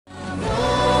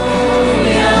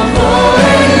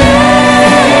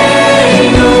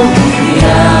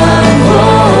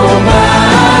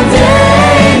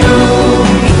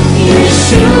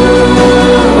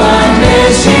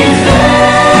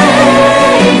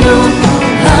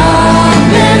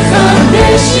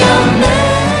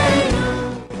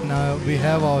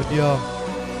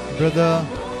brother,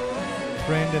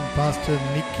 friend and pastor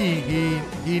Nicky.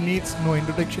 He needs no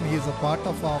introduction. He is a part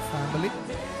of our family.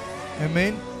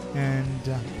 Amen. And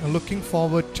looking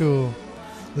forward to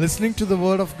listening to the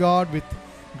word of God with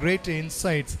great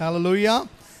insights. Hallelujah.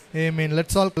 Amen.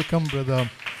 Let's all welcome brother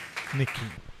Nicky.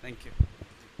 Thank you.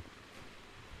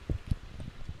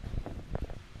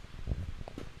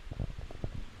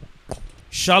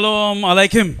 Shalom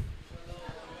Alaikum.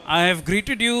 I have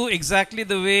greeted you exactly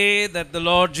the way that the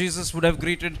Lord Jesus would have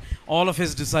greeted all of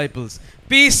his disciples.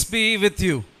 Peace be with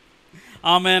you.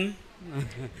 Amen.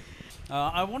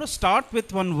 I want to start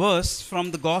with one verse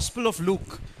from the Gospel of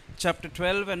Luke, chapter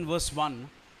 12 and verse 1.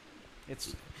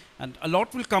 And a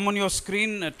lot will come on your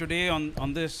screen today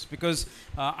on this, because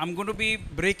I'm going to be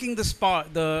breaking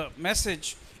the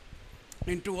message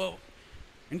into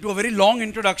a very long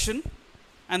introduction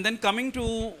and then coming to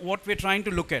what we're trying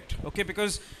to look at. Okay,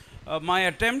 because my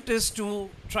attempt is to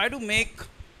try to make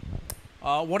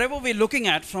whatever we're looking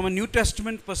at from a New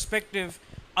Testament perspective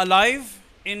alive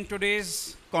in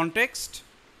today's context,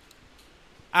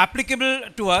 applicable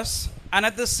to us, and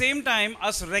at the same time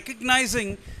us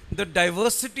recognizing the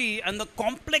diversity and the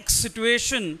complex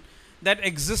situation that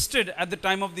existed at the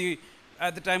time of the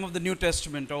New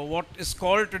Testament, or what is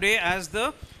called today as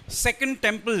the Second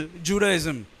Temple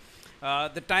Judaism,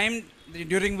 the time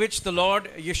during which the Lord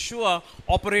YESHUA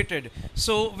operated.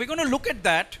 So we're going to look at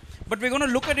that, but we're going to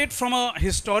look at it from a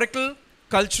historical,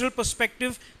 cultural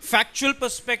perspective, factual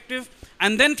perspective,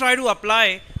 and then try to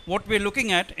apply what we're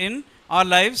looking at in our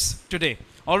lives today.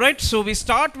 All right, so we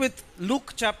start with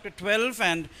Luke chapter 12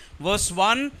 and verse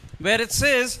 1, where it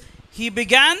says, "He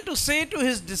began to say to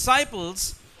his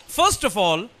disciples, first of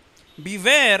all,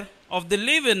 beware of the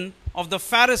leaven of the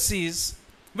Pharisees,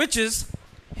 which is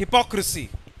hypocrisy."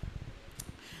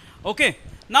 Okay,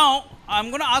 now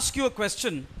I'm going to ask you a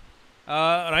question,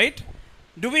 right?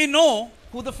 Do we know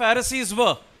who the Pharisees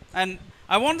were? And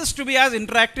I want this to be as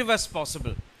interactive as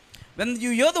possible. When you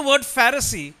hear the word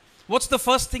Pharisee, what's the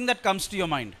first thing that comes to your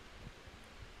mind?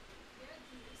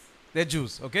 They're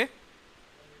Jews, okay?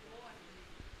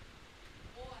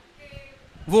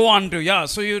 Woe unto, yeah.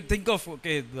 So you think of,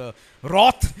 okay, the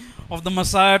wrath of the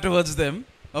Messiah towards them,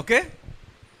 okay?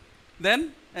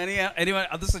 Then, anyone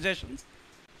other suggestions?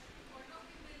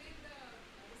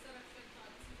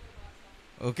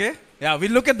 Okay, yeah, we'll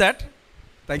look at that.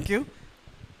 Thank you.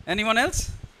 Anyone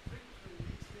else?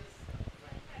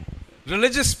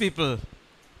 Religious people.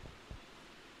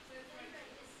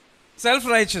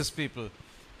 Self-righteous people.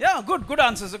 Yeah, good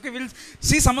answers. Okay, we'll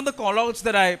see some of the call-outs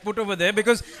that I put over there,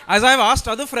 because as I've asked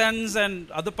other friends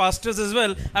and other pastors as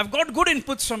well, I've got good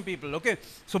inputs from people. Okay,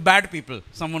 so bad people,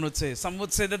 someone would say. Some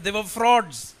would say that they were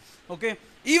frauds. Okay,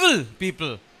 evil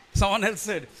people, someone else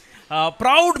said.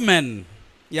 Proud men.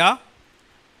 Yeah.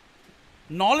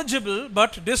 Knowledgeable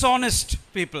but dishonest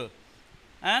people.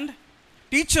 And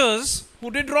teachers who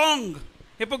did wrong.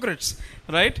 Hypocrites,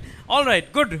 right? All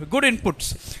right, good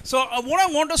inputs. So what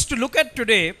I want us to look at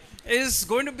today is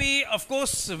going to be, of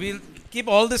course, we'll keep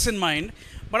all this in mind,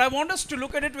 but I want us to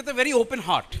look at it with a very open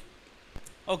heart.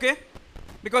 Okay?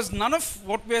 Because none of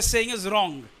what we are saying is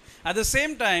wrong. At the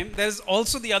same time, there's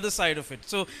also the other side of it.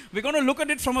 So we're going to look at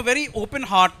it from a very open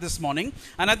heart this morning,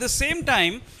 and at the same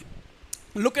time,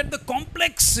 look at the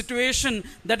complex situation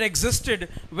that existed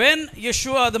when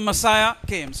YESHUA, the Messiah,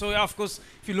 came. So, yeah, of course,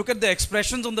 if you look at the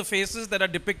expressions on the faces that are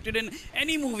depicted in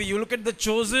any movie, you look at The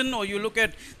Chosen, or you look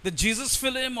at the Jesus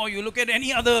film, or you look at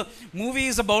any other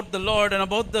movies about the Lord and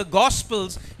about the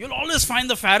Gospels, you'll always find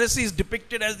the Pharisees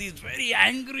depicted as these very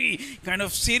angry, kind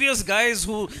of serious guys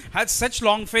who had such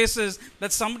long faces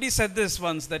that somebody said this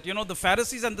once, that, you know, the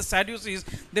Pharisees and the Sadducees,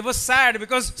 they were sad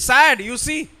because sad, you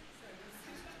see.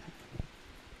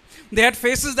 They had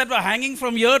faces that were hanging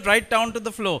from here right down to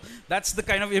the floor. That's the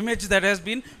kind of image that has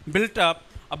been built up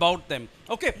about them.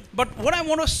 Okay, but what I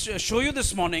want to show you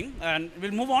this morning, and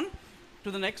we'll move on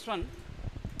to the next one,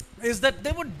 is that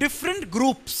there were different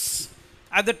groups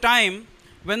at the time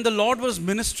when the Lord was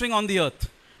ministering on the earth.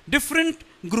 Different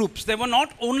groups. There were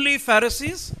not only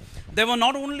Pharisees, there were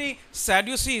not only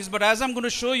Sadducees, but as I'm going to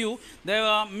show you, there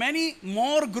are many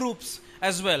more groups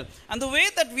as well. And the way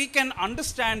that we can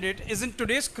understand it is in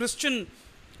today's Christian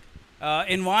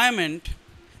environment,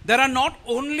 there are not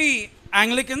only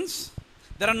Anglicans,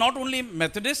 there are not only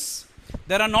Methodists,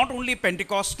 there are not only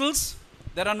Pentecostals,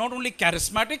 there are not only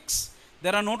Charismatics,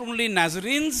 there are not only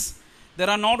Nazarenes, there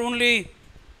are not only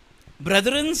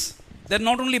Brethrens, there are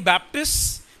not only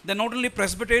Baptists, there are not only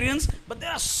Presbyterians, but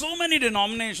there are so many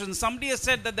denominations. Somebody has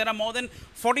said that there are more than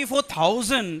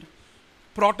 44,000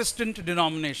 Protestant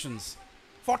denominations.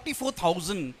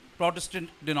 44,000 Protestant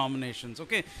denominations.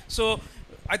 Okay, so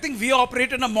I think we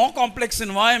operate in a more complex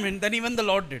environment than even the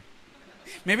Lord did.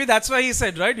 Maybe that's why he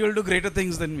said, right, you'll do greater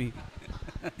things than me.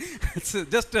 It's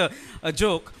just a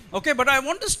joke. Okay, but I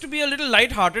want us to be a little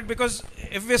light-hearted, because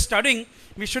if we're studying,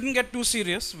 we shouldn't get too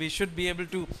serious. We should be able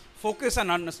to focus and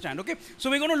understand. Okay, so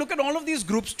we're going to look at all of these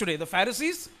groups today. The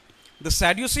Pharisees, the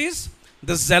Sadducees,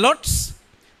 the Zealots,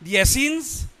 the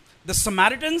Essenes, the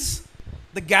Samaritans,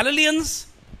 the Galileans,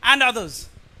 and others.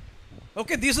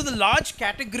 Okay, these are the large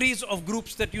categories of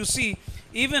groups that you see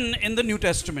even in the New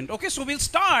Testament. Okay, so we'll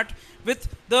start with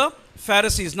the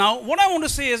Pharisees. Now, what I want to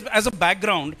say is, as a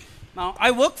background, now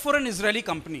I work for an Israeli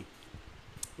company.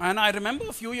 And I remember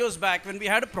a few years back when we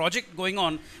had a project going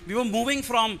on, we were moving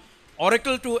from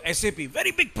Oracle to SAP,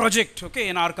 very big project, okay,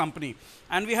 in our company.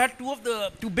 And we had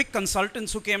two big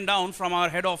consultants who came down from our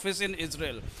head office in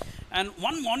Israel. And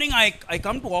one morning I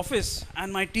come to office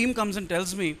and my team comes and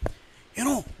tells me, you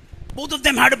know, both of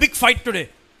them had a big fight today.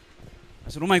 I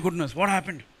said, oh my goodness, what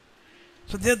happened?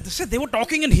 So they said they were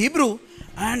talking in Hebrew,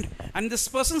 and this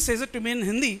person says it to me in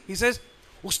Hindi. He says,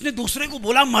 उसने दूसरे को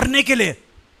बोला मरने के लिए.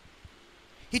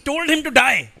 He told him to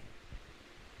die.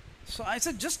 So I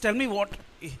said, just tell me what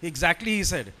exactly he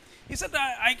said. He said,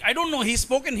 I don't know. He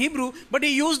spoke in Hebrew, but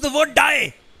he used the word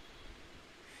die.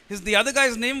 The other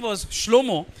guy's name was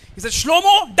Shlomo. He said,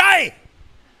 Shlomo, die.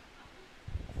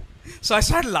 So I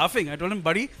started laughing. I told him,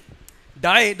 buddy,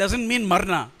 die doesn't mean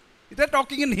marna. They're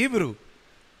talking in Hebrew.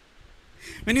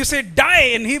 When you say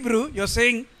die in Hebrew, you're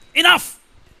saying, enough.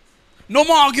 No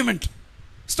more argument.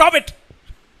 Stop it.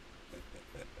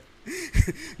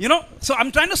 You know, so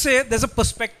I'm trying to say there's a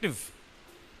perspective.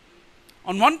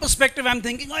 On one perspective, I'm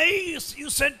thinking, hey, you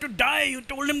said to die. You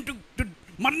told him to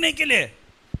marne ke liye.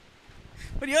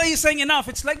 But here he's saying enough.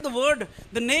 It's like the word,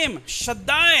 the name,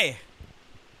 Shaddai.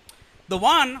 The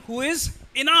one who is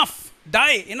enough.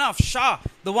 Die, enough. Shah,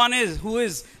 the one who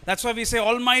is. That's why we say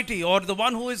Almighty, or the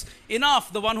one who is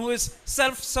enough, the one who is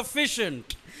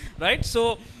self-sufficient. Right?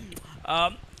 So,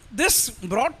 this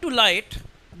brought to light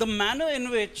the manner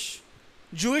in which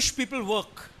Jewish people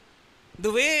work.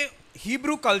 The way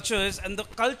Hebrew culture is and the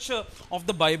culture of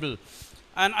the Bible.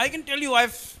 And I can tell you,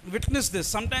 I've witnessed this.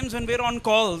 Sometimes when we're on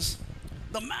calls,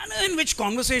 the manner in which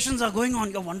conversations are going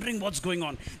on, you're wondering what's going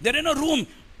on. They're in a room,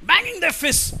 banging their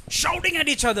fists, shouting at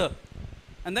each other.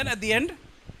 And then at the end,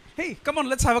 hey, come on,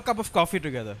 let's have a cup of coffee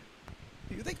together.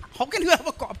 You think, how can you have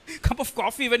a cup of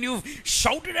coffee when you've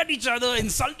shouted at each other,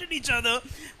 insulted each other?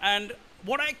 And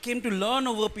what I came to learn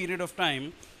over a period of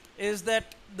time is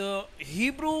that the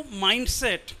Hebrew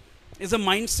mindset is a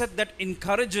mindset that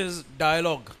encourages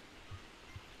dialogue,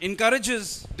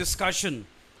 encourages discussion,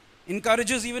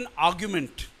 encourages even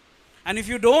argument. And if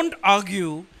you don't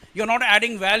argue, you're not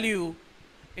adding value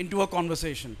into a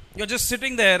conversation. You're just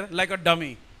sitting there like a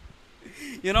dummy.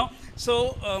 You know?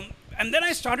 So, and then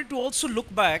I started to also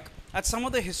look back at some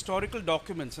of the historical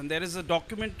documents. And there is a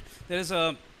document, there is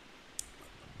a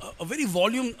big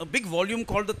volume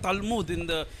called the Talmud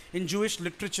in Jewish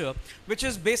literature, which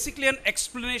is basically an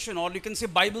explanation, or you can say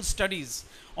Bible studies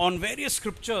on various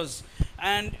scriptures.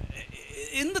 And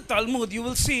in the Talmud, you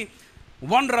will see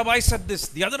one rabbi said this,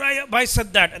 the other rabbi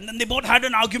said that, and then they both had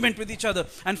an argument with each other,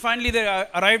 and finally they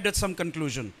arrived at some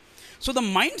conclusion. So the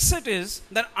mindset is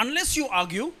that unless you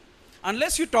argue,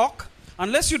 unless you talk,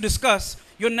 unless you discuss,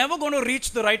 you're never going to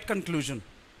reach the right conclusion.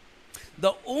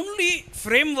 The only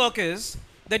framework is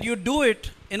that you do it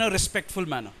in a respectful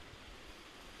manner.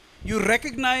 You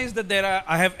recognize that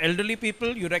I have elderly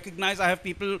people, you recognize I have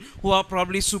people who are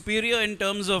probably superior in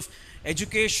terms of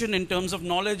education, in terms of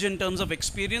knowledge, in terms of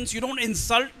experience. You don't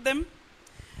insult them,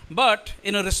 but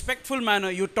in a respectful manner,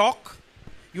 you talk,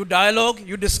 you dialogue,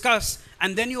 you discuss,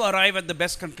 and then you arrive at the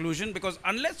best conclusion, because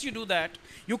unless you do that,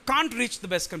 you can't reach the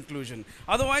best conclusion.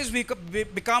 Otherwise, we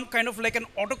become kind of like an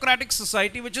autocratic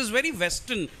society, which is very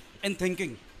Western in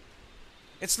thinking.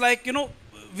 It's like, you know,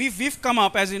 we've come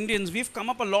up as Indians, we've come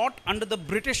up a lot under the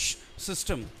British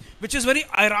system, which is very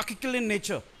hierarchical in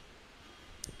nature.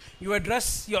 You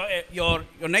address your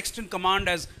next in command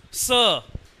as sir,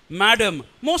 madam,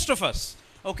 most of us.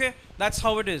 Okay, that's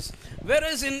how it is.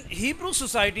 Whereas in Hebrew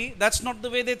society, that's not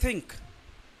the way they think.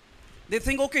 They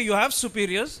think, okay, you have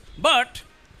superiors, but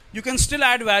you can still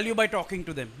add value by talking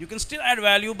to them. You can still add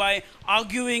value by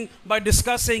arguing, by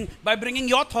discussing, by bringing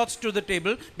your thoughts to the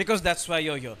table, because that's why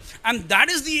you're here. And that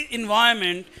is the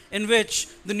environment in which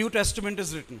the New Testament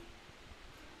is written.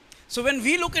 So when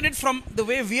we look at it from the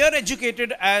way we are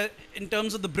educated in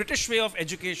terms of the British way of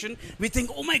education, we think,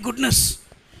 oh my goodness,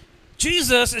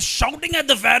 Jesus is shouting at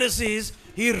the Pharisees.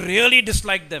 He really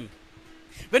disliked them.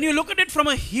 When you look at it from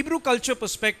a Hebrew culture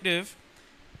perspective,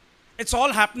 it's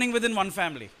all happening within one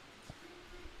family.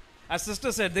 As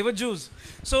sister said, they were Jews.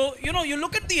 So, you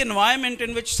look at the environment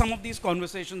in which some of these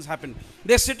conversations happen.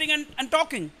 They're sitting and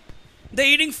talking. They're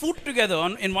eating food together.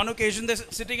 In one occasion, they're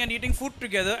sitting and eating food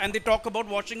together, and they talk about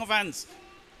washing of hands.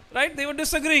 Right? They were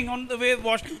disagreeing on the way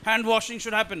hand washing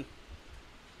should happen.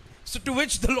 So to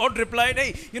which the Lord replied,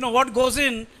 hey, what goes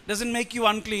in doesn't make you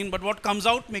unclean, but what comes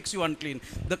out makes you unclean.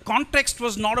 The context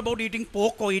was not about eating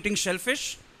pork or eating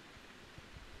shellfish.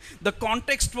 The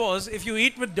context was, if you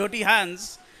eat with dirty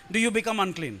hands, do you become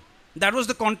unclean? That was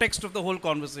the context of the whole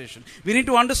conversation. We need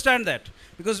to understand that.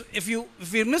 Because if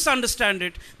we misunderstand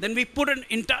it, then we put an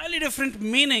entirely different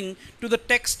meaning to the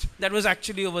text that was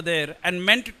actually over there and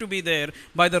meant to be there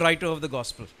by the writer of the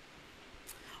gospel.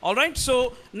 All right,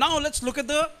 so now let's look at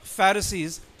the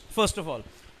Pharisees. First of all,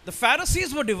 the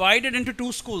Pharisees were divided into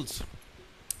two schools.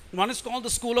 One is called the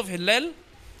school of Hillel,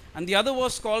 and the other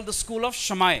was called the school of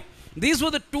Shammai. These were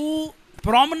the two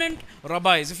prominent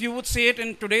rabbis. If you would say it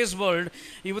in today's world,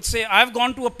 you would say, I've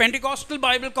gone to a Pentecostal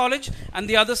Bible college, and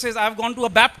the other says, I've gone to a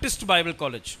Baptist Bible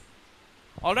college.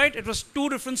 All right, it was two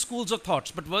different schools of thoughts.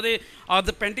 But are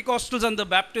the Pentecostals and the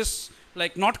Baptists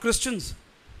like not Christians?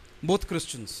 Both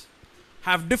Christians.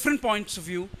 Have different points of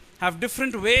view, have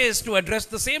different ways to address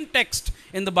the same text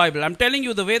in the Bible. I'm telling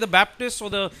you, the way the Baptists or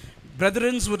the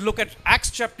Brethrens would look at Acts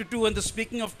chapter 2 and the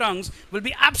speaking of tongues will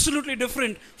be absolutely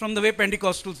different from the way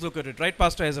Pentecostals look at it, right,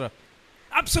 Pastor Ezra?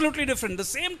 Absolutely different. The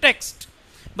same text,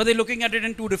 but they're looking at it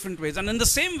in two different ways. And in the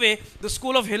same way, the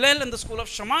school of Hillel and the school of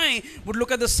Shammai would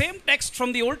look at the same text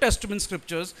from the Old Testament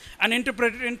scriptures and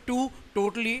interpret it in two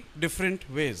totally different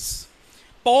ways.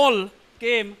 Paul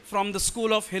came from the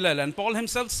school of Hillel, and Paul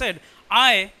himself said,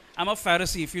 I am a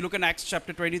Pharisee. If you look in Acts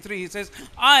chapter 23, he says,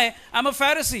 I am a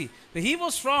Pharisee. He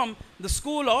was from the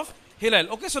school of Hillel.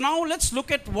 Okay, so now let's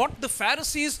look at what the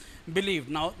Pharisees believed.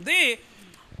 Now, they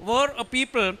were a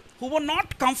people who were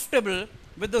not comfortable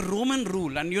with the Roman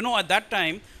rule. And at that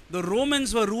time, the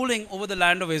Romans were ruling over the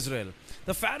land of Israel.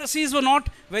 The Pharisees were not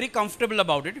very comfortable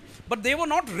about it, but they were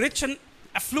not rich and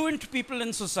affluent people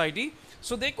in society,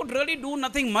 so they could really do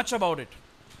nothing much about it.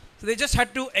 So they just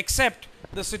had to accept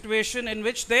the situation in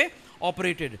which they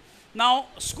operated. Now,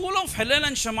 school of Hillel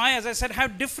and Shammai, as I said,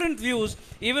 have different views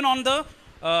even on the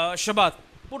Shabbat.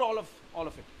 Put all of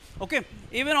it. Okay,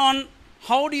 even on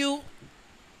how do you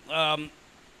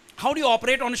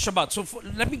operate on Shabbat. So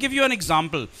let me give you an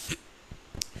example.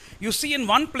 You see in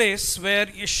one place where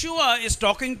YESHUA is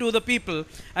talking to the people,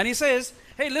 and he says,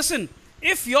 hey, listen,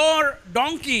 if your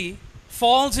donkey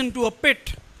falls into a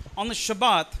pit on the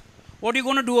Shabbat, what are you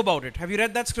going to do about it? Have you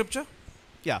read that scripture?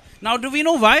 Yeah. Now, do we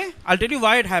know why? I'll tell you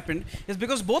why it happened. It's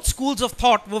because both schools of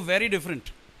thought were very different.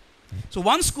 So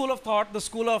one school of thought, the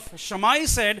school of Shammai,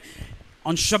 said,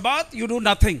 on Shabbat, you do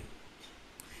nothing.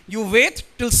 You wait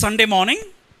till Sunday morning,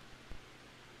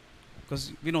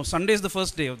 because Sunday is the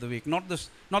first day of the week, not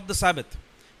the Sabbath.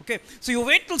 Okay. So you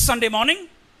wait till Sunday morning,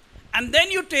 and then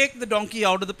you take the donkey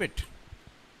out of the pit.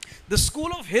 The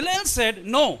school of Hillel said,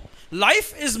 no,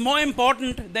 life is more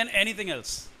important than anything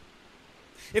else.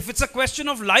 If it's a question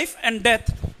of life and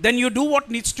death, then you do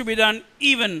what needs to be done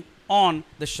even on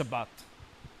the Shabbat.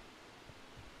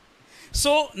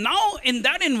 So now in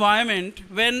that environment,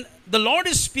 when the Lord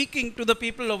is speaking to the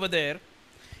people over there,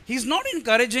 He's not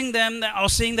encouraging them or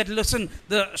saying that, listen,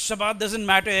 the Shabbat doesn't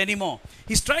matter anymore.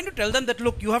 He's trying to tell them that,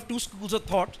 look, you have two schools of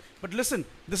thought, but listen,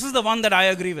 this is the one that I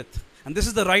agree with, and this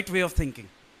is the right way of thinking.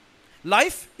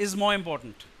 Life is more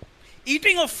important.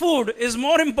 Eating of food is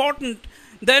more important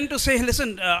than to say,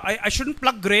 listen, I shouldn't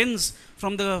pluck grains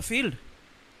from the field.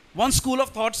 One school of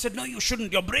thought said, no, you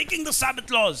shouldn't. You're breaking the Sabbath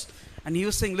laws. And he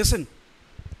was saying, listen,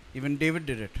 even David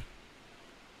did it.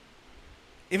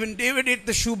 Even David ate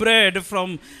the shewbread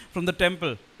from the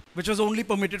temple, which was only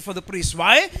permitted for the priests.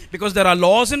 Why? Because there are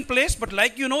laws in place, but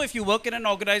like if you work in an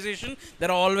organization, there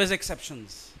are always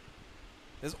exceptions.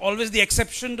 There's always the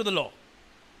exception to the law.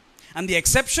 And the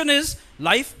exception is,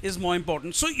 life is more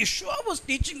important. So YESHUA was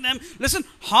teaching them, listen,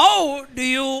 how do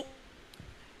you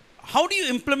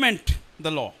implement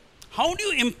the law? How do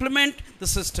you implement the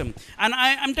system? And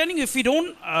I'm telling you, if we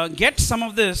don't get some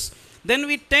of this, then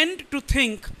we tend to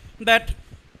think that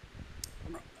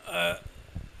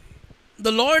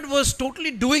the Lord was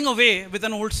totally doing away with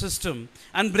an old system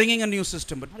and bringing a new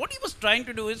system. But what He was trying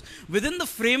to do is, within the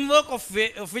framework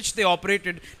of which they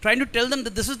operated, trying to tell them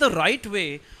that this is the right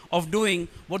way of doing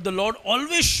what the Lord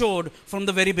always showed from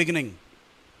the very beginning.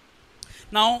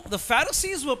 Now, the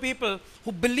Pharisees were people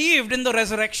who believed in the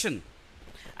resurrection.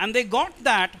 And they got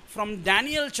that from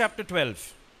Daniel chapter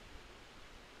 12.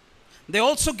 They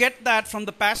also get that from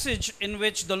the passage in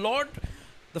which the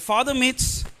Father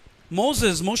meets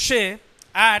Moshe,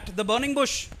 at the burning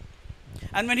bush.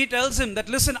 And when he tells him that,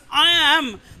 listen, I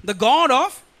am the God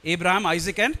of Abraham,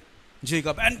 Isaac, and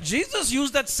Jacob. And Jesus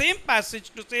used that same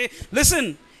passage to say,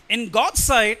 listen, in God's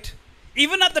sight,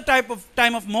 even at the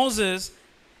time of Moses,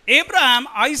 Abraham,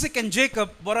 Isaac, and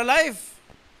Jacob were alive.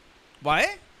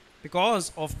 Why?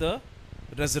 Because of the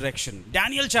resurrection.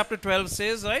 Daniel chapter 12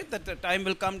 says, right, that the time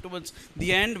will come towards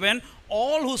the end when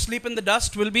all who sleep in the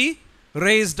dust will be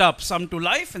raised up, some to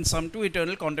life and some to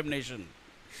eternal condemnation.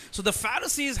 So the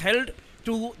Pharisees held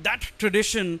to that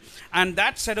tradition and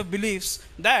that set of beliefs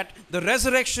that the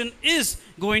resurrection is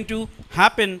going to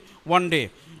happen one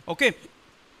day. Okay.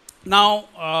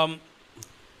 Now,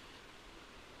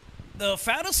 the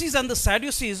Pharisees and the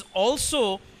Sadducees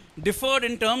also differed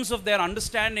in terms of their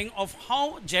understanding of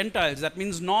how Gentiles, that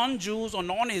means non-Jews or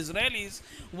non-Israelis,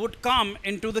 would come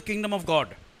into the kingdom of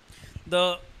God.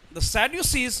 The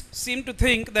Sadducees seemed to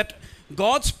think that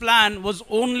God's plan was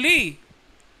only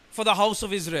for the house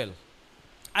of Israel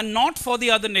and not for the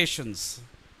other nations.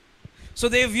 So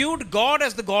they viewed God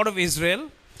as the God of Israel,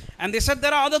 and they said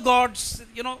there are other gods,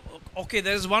 okay,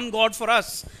 there is one God for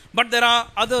us, but there are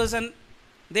others and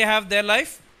they have their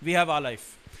life, we have our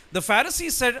life. The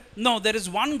Pharisees said, no, there is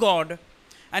one God,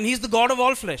 and He's the God of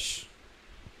all flesh.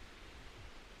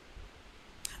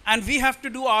 And we have to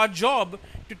do our job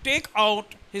to take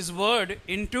out His word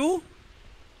into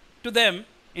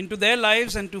their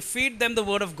lives, and to feed them the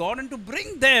word of God, and to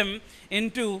bring them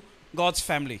into God's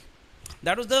family.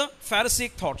 That was the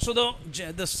Pharisaic thought. So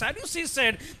the Sadducees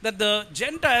said that the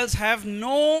Gentiles have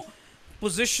no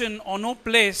position or no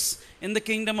place in the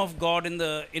kingdom of God in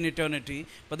eternity.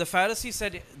 But the Pharisees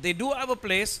said they do have a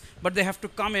place, but they have to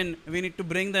come in. We need to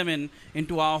bring them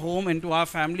into our home, into our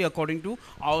family, according to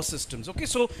our systems. Okay,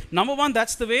 so number one,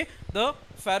 that's the way the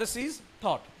Pharisees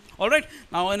thought. All right.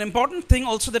 Now, an important thing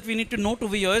also that we need to note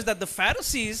over here is that the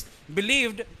Pharisees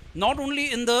believed not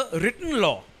only in the written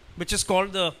law, which is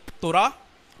called the Torah,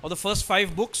 or the first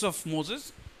 5 books of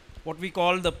Moses, what we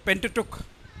call the Pentateuch.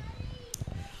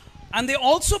 And they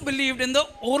also believed in the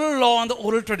oral law and the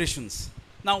oral traditions.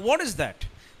 Now, what is that?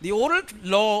 The oral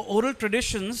law, oral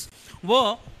traditions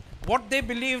were what they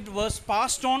believed was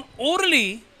passed on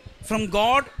orally from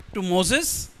God to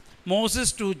Moses,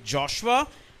 Moses to Joshua,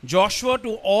 Joshua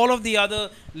to all of the other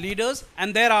leaders,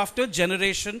 and thereafter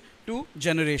generation to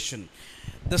generation.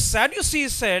 The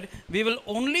Sadducees said, we will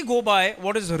only go by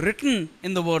what is written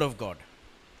in the Word of God.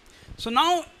 So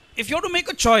now, if you have to make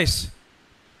a choice,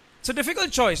 it's a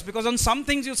difficult choice, because on some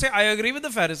things you'll say, I agree with the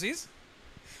Pharisees.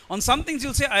 On some things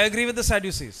you'll say, I agree with the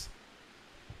Sadducees.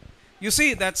 You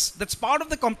see, that's part of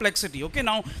the complexity. Okay,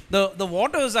 now the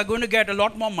waters are going to get a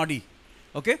lot more muddy,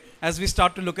 okay, as we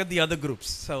start to look at the other groups.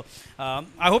 So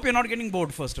I hope you're not getting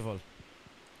bored, first of all,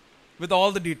 with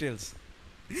all the details.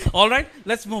 All right,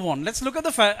 let's move on. Let's look at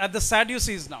the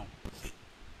Sadducees now.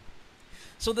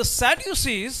 So the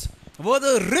Sadducees were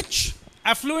the rich,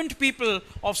 affluent people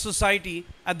of society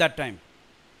at that time.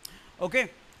 Okay,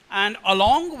 and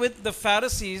along with the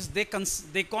Pharisees, they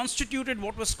constituted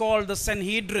what was called the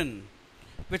Sanhedrin,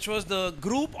 which was the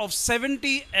group of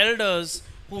 70 elders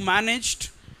who managed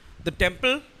the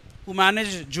temple, who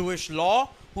managed Jewish law,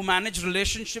 who managed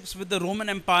relationships with the Roman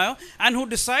Empire, and who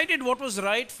decided what was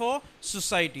right for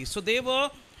society. So they were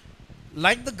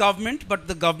like the government, but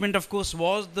the government, of course,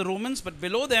 was the Romans. But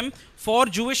below them, for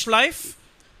Jewish life,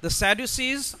 the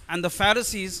Sadducees and the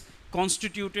Pharisees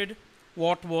constituted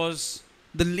what was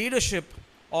the leadership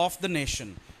of the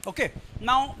nation. Okay,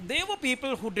 now they were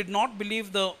people who did not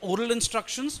believe the oral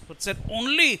instructions, but said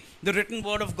only the written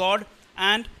word of God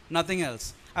and nothing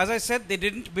else. As I said, they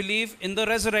didn't believe in the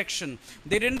resurrection.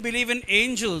 They didn't believe in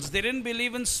angels. They didn't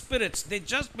believe in spirits. They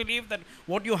just believed that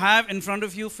what you have in front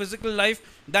of you, physical life,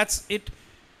 that's it,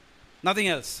 nothing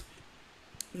else.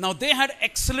 Now, they had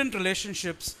excellent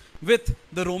relationships with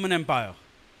the Roman Empire.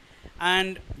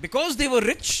 And because they were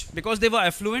rich, because they were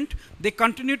affluent, they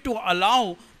continued to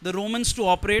allow the Romans to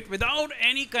operate without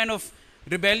any kind of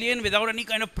rebellion, without any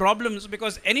kind of problems,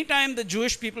 because anytime the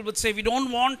Jewish people would say, we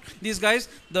don't want these guys,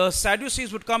 the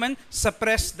Sadducees would come and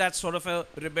suppress that sort of a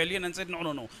rebellion and say,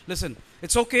 no, listen,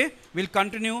 it's okay, we'll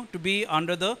continue to be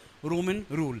under the Roman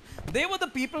rule. They were the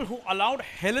people who allowed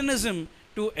Hellenism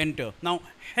to enter. Now,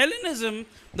 Hellenism,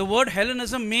 the word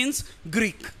Hellenism means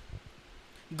Greek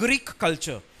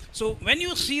culture. So when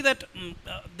you see that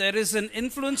there is an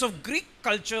influence of Greek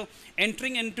culture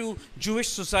entering into Jewish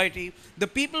society, the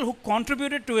people who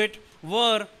contributed to it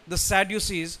were the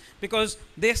Sadducees, because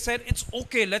they said it's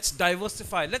okay, let's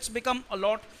diversify, let's become a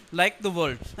lot like the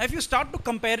world. Now if you start to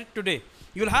compare it today,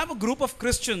 you'll have a group of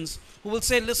Christians who will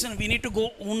say, listen, we need to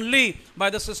go only by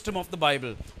the system of the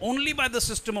Bible, only by the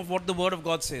system of what the Word of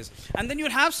God says. And then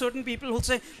you'll have certain people who will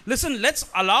say, listen, let's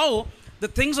allow the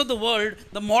things of the world,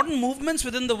 the modern movements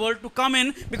within the world to come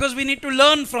in, because we need to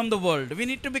learn from the world. We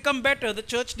need to become better. The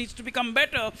church needs to become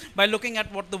better by looking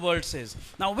at what the world says.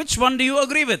 Now, which one do you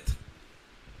agree with?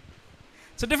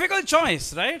 It's a difficult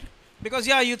choice, right? Because,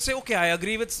 yeah, you'd say, okay, I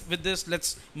agree with this,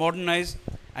 let's modernize.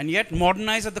 And yet,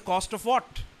 modernize at the cost of what?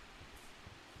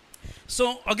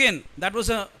 So, again, that was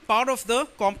a part of the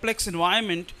complex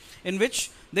environment in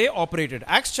which they operated.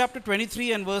 Acts chapter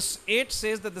 23 and verse 8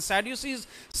 says that the Sadducees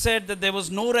said that there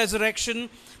was no resurrection,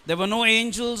 there were no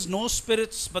angels, no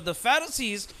spirits, but the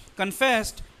Pharisees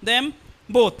confessed them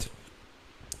both.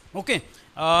 Okay,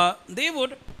 they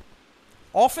would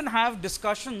often have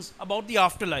discussions about the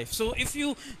afterlife. So if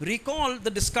you recall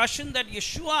the discussion that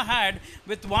YESHUA had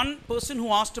with one person who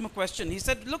asked him a question, he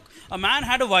said, look, a man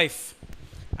had a wife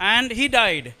and he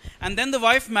died, and then the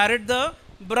wife married the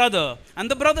brother, and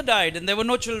the brother died, and there were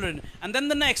no children, and then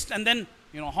the next, and then,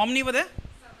 how many were there?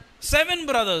 7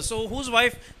 brothers. So whose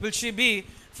wife will she be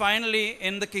finally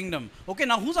in the kingdom? Okay,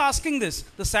 now who's asking this?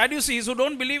 The Sadducees, who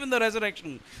don't believe in the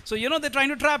resurrection. So they're trying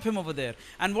to trap him over there.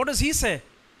 And what does he say?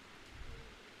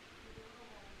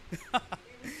 You'll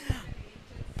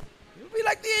be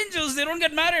like the angels, they don't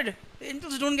get married. The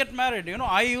angels don't get married.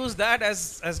 I use that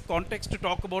as context to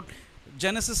talk about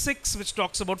Genesis 6, which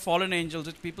talks about fallen angels,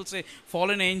 which people say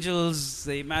fallen angels,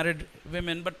 they married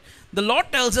women, but the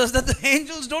Lord tells us that the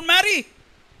angels don't marry.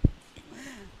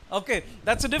 Okay,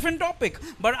 that's a different topic.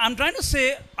 But I'm trying to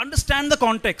say, understand the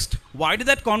context. Why did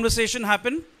that conversation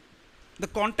happen? The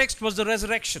context was the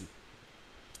resurrection.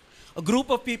 A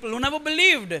group of people who never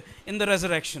believed in the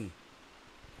resurrection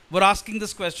were asking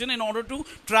this question in order to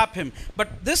trap him.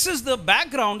 But this is the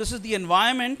background, this is the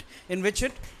environment in which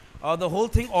the whole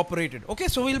thing operated. Okay,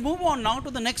 so we'll move on now to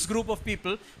the next group of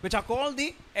people, which are called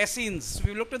the Essenes.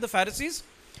 We've looked at the Pharisees,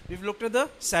 we've looked at the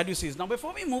Sadducees. Now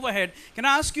before we move ahead, can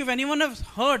I ask you if anyone has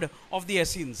heard of the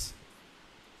Essenes?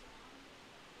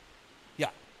 Yeah,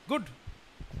 good.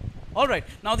 All right,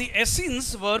 now the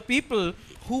Essenes were people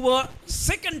who were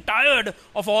sick and tired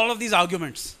of all of these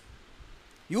arguments.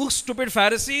 You stupid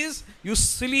Pharisees, you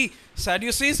silly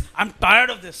Sadducees, I'm tired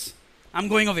of this. I'm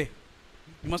going away.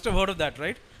 You must have heard of that,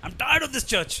 right? I'm tired of this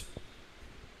church.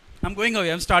 I'm going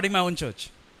away. I'm starting my own church.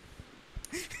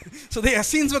 So the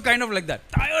Essenes were kind of like that.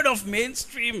 Tired of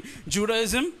mainstream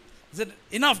Judaism. They said,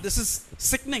 enough, this is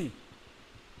sickening.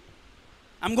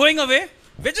 I'm going away.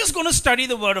 We're just going to study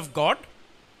the Word of God,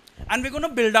 and we're going to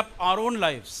build up our own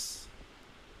lives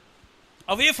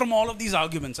away from all of these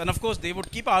arguments. And of course, they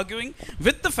would keep arguing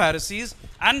with the Pharisees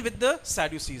and with the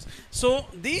Sadducees. So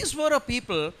these were a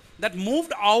people that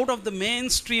moved out of the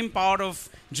mainstream part of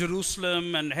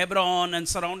Jerusalem and Hebron and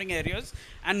surrounding areas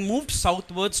and moved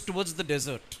southwards towards the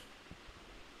desert.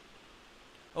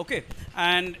 Okay,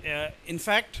 and in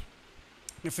fact,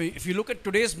 if you look at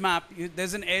today's map,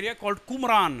 there's an area called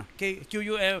Qumran,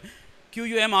 Qumran,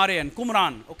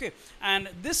 Qumran, okay, and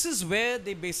this is where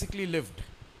they basically lived.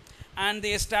 And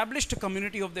they established a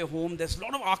community of their home. There's a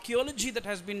lot of archaeology that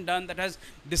has been done that has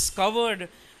discovered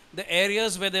the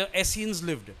areas where the Essenes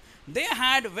lived. They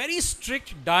had very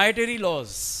strict dietary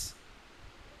laws.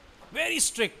 Very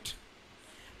strict.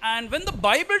 And when the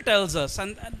Bible tells us,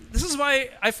 and this is why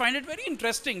I find it very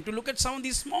interesting to look at some of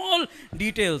these small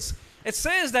details. It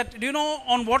says that, do you know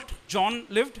on what John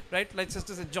lived? Right? Like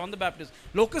sister said, John the Baptist.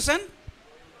 Locust and?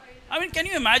 I mean, can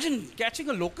you imagine catching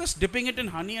a locust, dipping it in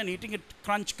honey and eating it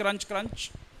crunch, crunch,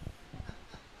 crunch?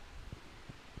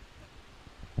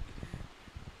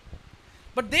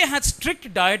 But they had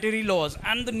strict dietary laws,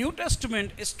 and the New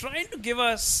Testament is trying to give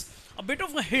us a bit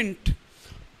of a hint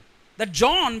that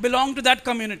John belonged to that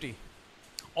community.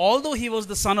 Although he was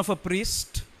the son of a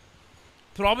priest,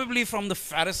 probably from the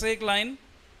Pharisaic line,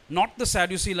 not the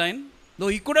Sadducee line, though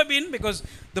he could have been, because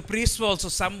the priests were also,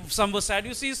 some were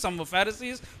Sadducees, some were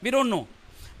Pharisees, we don't know.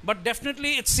 But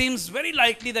definitely it seems very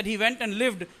likely that he went and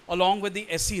lived along with the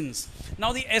Essenes.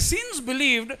 Now the Essenes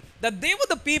believed that they were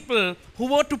the people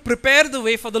who were to prepare the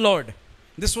way for the Lord.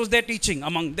 This was their teaching.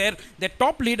 Among their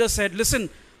top leader said, listen,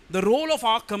 the role of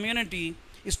our community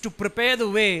is to prepare the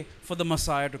way for the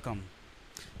Messiah to come.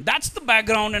 That's the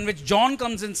background in which John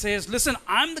comes and says, listen,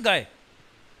 I'm the guy.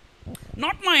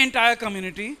 Not my entire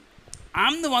community.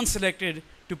 I'm the one selected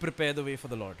to prepare the way for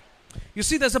the Lord. You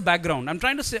see, there's a background. I'm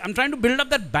trying to build up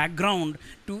that background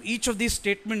to each of these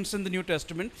statements in the New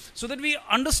Testament so that we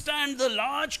understand the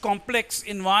large, complex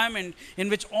environment in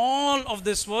which all of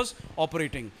this was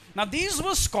operating. Now, these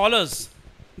were scholars.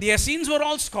 The Essenes were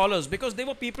all scholars because they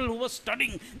were people who were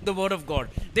studying the Word of God.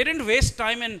 They didn't waste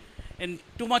time in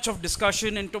too much of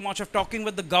discussion and too much of talking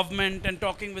with the government and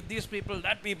talking with these people,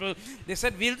 that people. They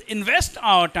said, we'll invest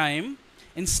our time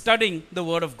in studying the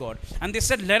Word of God. And they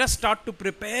said, let us start to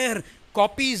prepare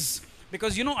copies,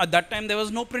 because at that time there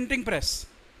was no printing press.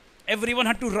 Everyone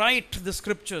had to write the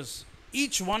scriptures.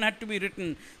 Each one had to be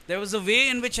written. There was a way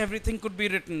in which everything could be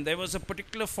written. There was a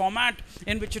particular format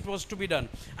in which it was to be done.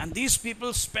 And these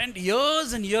people spent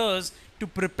years and years to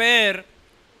prepare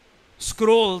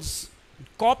scrolls,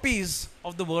 copies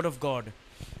of the Word of God.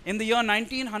 In the year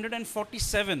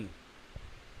 1947,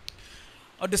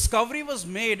 a discovery was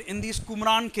made in these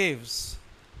Qumran caves,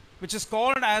 which is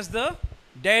called as the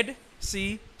Dead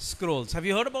Sea Scrolls. Have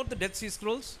you heard about the Dead Sea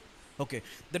Scrolls? Okay.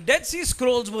 The Dead Sea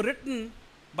Scrolls were written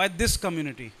by this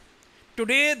community.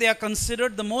 Today, they are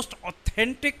considered the most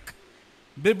authentic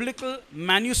biblical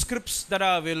manuscripts that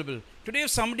are available. Today, if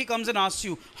somebody comes and asks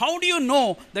you, how do you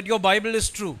know that your Bible is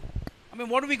true? I mean,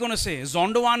 what are we going to say?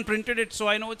 Zondovan printed it, so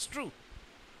I know it's true.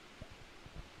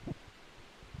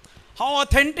 How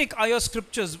authentic are your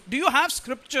scriptures? Do you have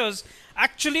scriptures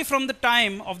actually from the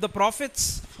time of the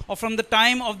prophets or from the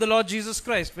time of the Lord Jesus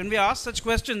Christ? When we ask such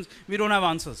questions, we don't have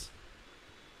answers.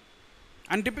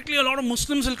 And typically a lot of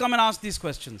Muslims will come and ask these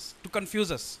questions to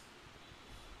confuse us.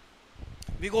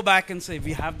 We go back and say,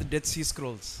 we have the Dead Sea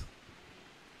Scrolls.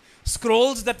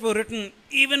 Scrolls that were written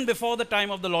even before the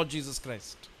time of the Lord Jesus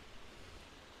Christ.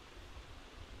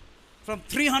 From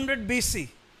 300 BC,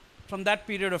 from that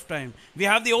period of time. We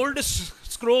have the oldest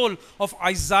scroll of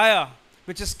Isaiah,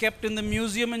 which is kept in the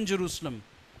museum in Jerusalem.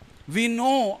 We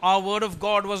know our Word of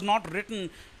God was not written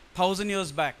 1,000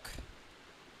 years back.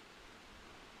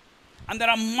 And there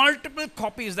are multiple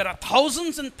copies. There are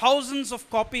thousands and thousands of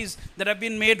copies that have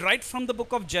been made right from the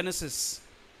book of Genesis.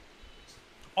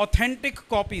 Authentic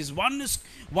copies. One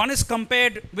is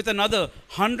compared with another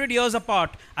 100 years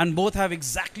apart, and both have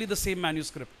exactly the same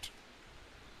manuscript.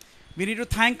 We need to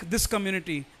thank this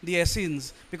community, the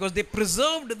Essenes, because they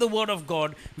preserved the Word of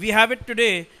God. We have it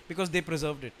today because they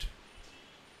preserved it.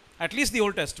 At least the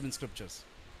Old Testament scriptures.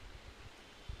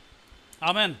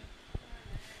 Amen.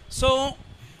 So,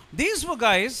 these were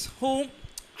guys who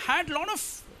had a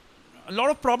lot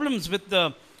of problems with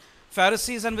the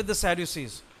Pharisees and with the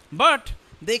Sadducees. But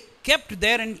they kept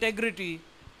their integrity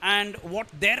and what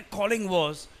their calling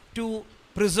was to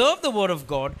preserve the Word of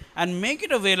God and make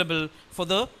it available for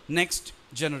the next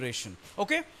generation.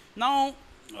 Okay? Now,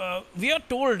 we are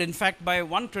told, in fact, by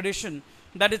one tradition,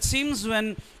 that it seems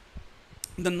when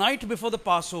the night before the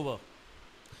Passover,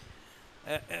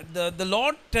 the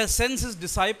Lord sends his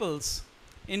disciples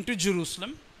into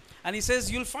Jerusalem, and he says,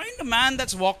 you'll find a man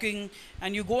that's walking,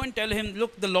 and you go and tell him,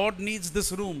 look, the Lord needs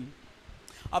this room.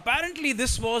 Apparently,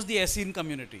 this was the Essene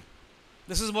community.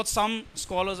 This is what some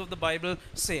scholars of the Bible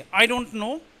say. I don't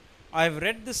know. I've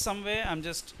read this somewhere. I'm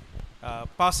just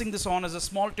passing this on as a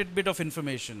small tidbit of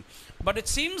information. But it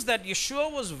seems that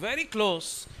YESHUA was very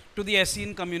close to the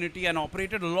Essene community and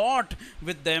operated a lot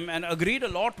with them and agreed a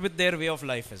lot with their way of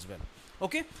life as well.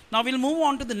 Okay? Now we'll move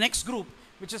on to the next group,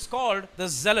 which is called the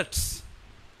Zealots.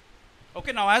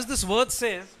 Okay, now as this word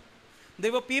says, they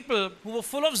were people who were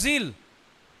full of zeal.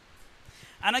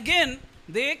 And again,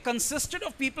 they consisted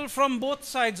of people from both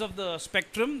sides of the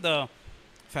spectrum, the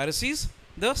Pharisees,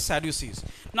 the Sadducees.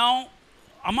 Now,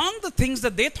 among the things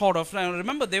that they thought of, now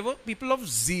remember, they were people of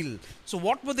zeal. So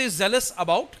what were they zealous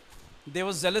about? They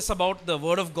were zealous about the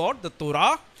Word of God, the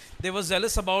Torah. They were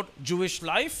zealous about Jewish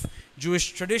life,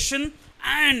 Jewish tradition,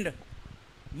 and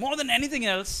more than anything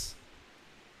else,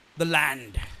 the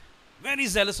land. Very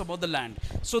zealous about the land.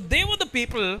 So they were the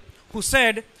people who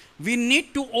said, we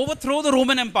need to overthrow the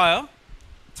Roman Empire,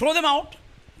 throw them out,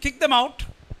 kick them out,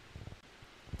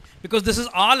 because this is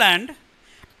our land.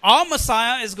 Our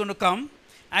Messiah is going to come,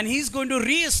 and he's going to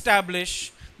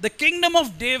re-establish the kingdom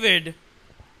of David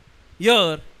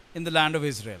here in the land of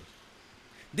Israel.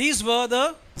 These were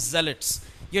the zealots.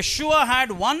 YESHUA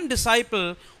had one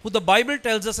disciple who the Bible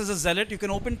tells us is a zealot. You can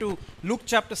open to Luke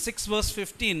chapter 6 verse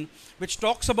 15, which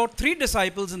talks about 3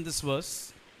 disciples in this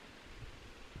verse.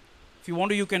 If you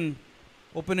want to, you can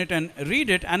open it and read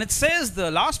it. And it says, the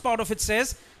last part of it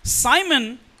says,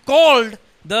 Simon called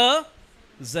the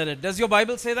zealot. Does your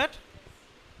Bible say that?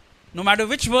 No matter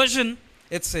which version,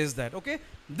 it says that. Okay?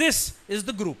 This is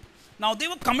the group. Now, they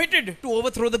were committed to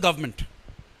overthrow the government.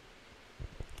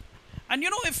 And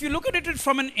if you look at it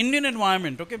from an Indian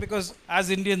environment, okay, because as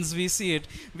Indians we see it,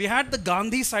 we had the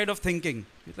Gandhi side of thinking,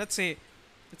 let's say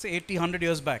 80, 100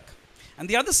 years back. And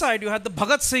the other side, you had the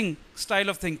Bhagat Singh style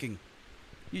of thinking.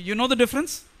 You know the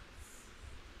difference?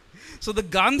 So the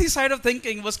Gandhi side of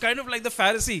thinking was kind of like the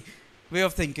Pharisee way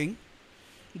of thinking.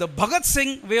 The Bhagat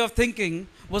Singh way of thinking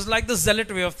was like the zealot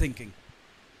way of thinking.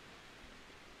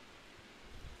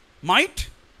 Might,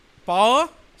 power,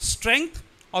 strength,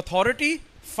 authority,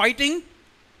 fighting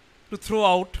to throw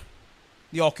out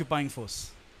the occupying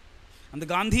force. And the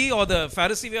Gandhi or the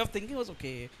Pharisee way of thinking was,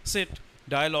 okay, sit,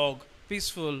 dialogue,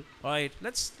 peaceful, right,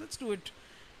 let's do it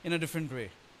in a different way.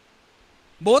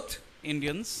 Both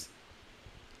Indians,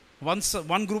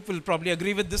 one group will probably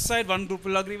agree with this side, one group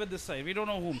will agree with this side. We don't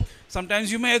know whom.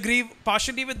 Sometimes you may agree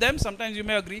partially with them, sometimes you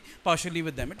may agree partially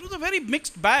with them. It was a very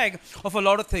mixed bag of a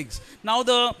lot of things. Now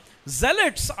the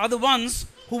zealots are the ones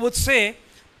who would say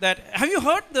that, have you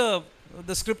heard the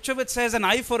scripture which says an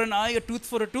eye for an eye, a tooth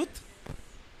for a tooth?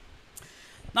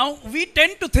 Now we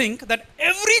tend to think that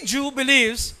every Jew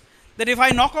believes that if I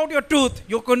knock out your tooth,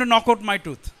 you're going to knock out my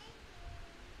tooth.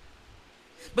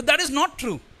 But that is not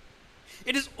true.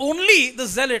 It is only the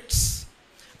zealots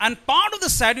and part of the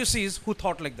Sadducees who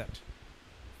thought like that.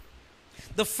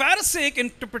 The Pharisaic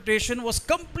interpretation was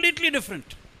completely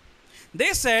different.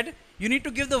 They said you need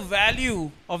to give the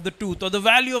value of the tooth or the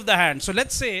value of the hand. So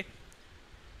let's say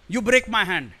you break my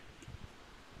hand.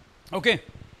 Okay.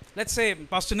 Let's say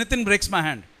Pastor Nitin breaks my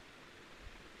hand.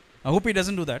 I hope he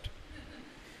doesn't do that.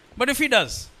 But if he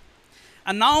does,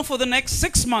 and now for the next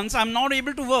 6 months, I'm not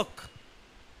able to work.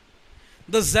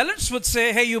 The zealots would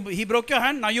say, hey, he broke your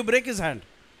hand, now you break his hand.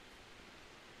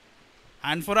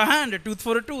 Hand for a hand, a tooth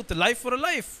for a tooth, a life for a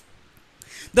life.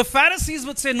 The Pharisees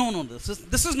would say, no,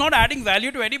 this is not adding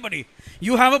value to anybody.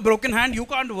 You have a broken hand, you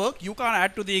can't work, you can't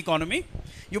add to the economy.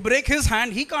 You break his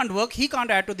hand, he can't work, he can't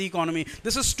add to the economy.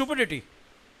 This is stupidity.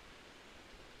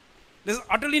 This is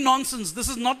utterly nonsense. This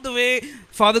is not the way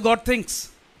Father God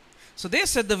thinks. So they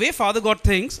said the way Father God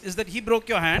thinks is that he broke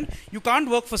your hand, you can't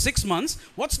work for 6 months.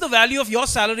 What's the value of your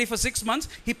salary for 6 months?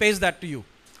 He pays that to you.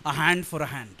 A hand for a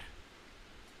hand.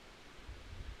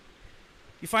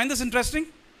 You find this interesting?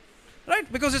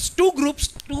 Right? Because it's two groups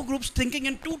thinking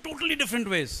in two totally different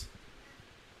ways.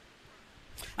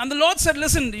 And the Lord said,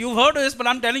 listen, you've heard this, but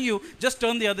I'm telling you, just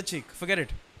turn the other cheek. Forget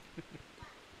it.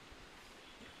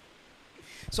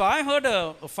 So I heard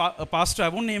a pastor, I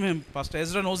won't name him, Pastor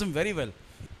Ezra knows him very well,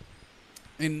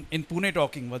 in Pune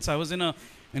talking. Once I was in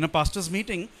a pastor's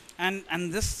meeting,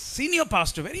 and this senior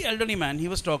pastor, very elderly man, he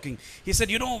was talking. He said,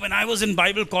 when I was in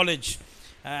Bible college,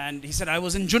 and he said, I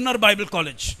was in Junnar Bible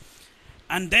College,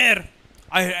 and there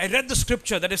I read the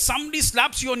scripture that if somebody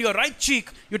slaps you on your right cheek,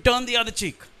 you turn the other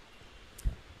cheek.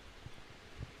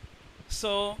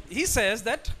 So he says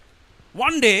that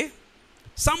one day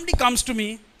somebody comes to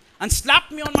me and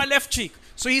slapped me on my left cheek.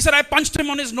 So he said I punched him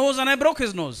on his nose and I broke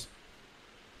his nose.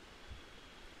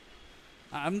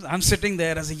 I'm sitting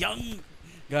there as a young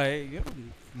guy,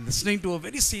 listening to a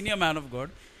very senior man of God.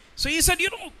 So he said,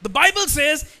 the Bible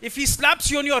says if he slaps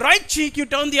you on your right cheek, you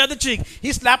turn the other cheek.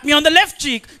 He slapped me on the left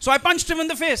cheek, so I punched him in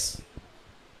the face.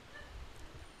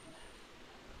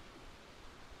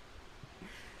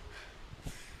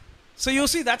 So you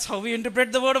see, that's how we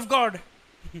interpret the word of God.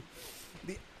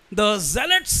 The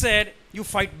zealots said, you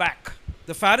fight back.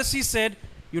 The Pharisees said,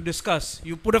 you discuss.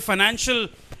 You put a financial,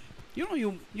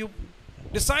 you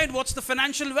decide what's the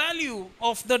financial value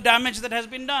of the damage that has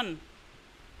been done.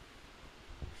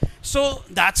 So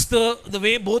that's the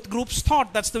way both groups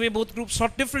thought. That's the way both groups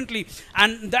thought differently.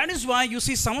 And that is why you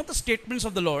see some of the statements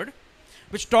of the Lord,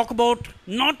 which talk about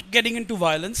not getting into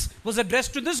violence, was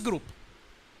addressed to this group.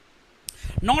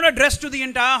 Not addressed to the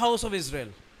entire house of Israel.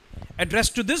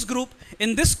 Addressed to this group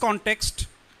in this context,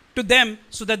 to them,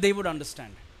 so that they would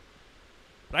understand.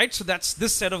 Right? So that's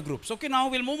this set of groups. Okay, now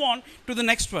we'll move on to the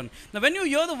next one. Now when you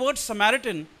hear the word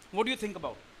Samaritan, what do you think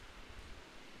about?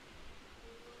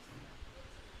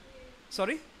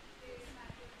 Sorry?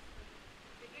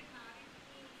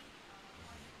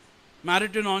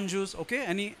 Married to non-Jews. Okay,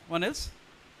 anyone else?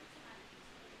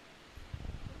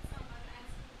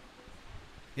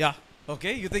 Yeah.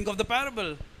 Okay, you think of the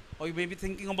parable. Or you may be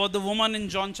thinking about the woman in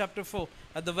John chapter 4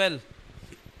 at the well.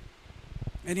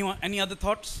 Anyone? Any other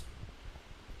thoughts?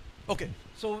 Okay,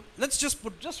 so let's just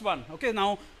put just one. Okay,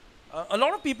 now a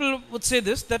lot of people would say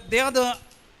this, that they are the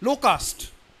low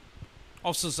caste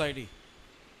of society.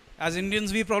 As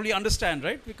Indians, we probably understand,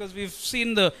 right? Because we've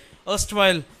seen the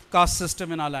erstwhile caste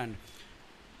system in our land.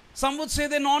 Some would say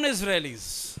they're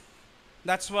non-Israelis.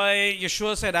 That's why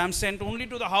Yeshua said, I'm sent only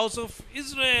to the house of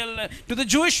Israel, to the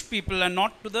Jewish people and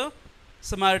not to the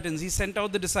Samaritans. He sent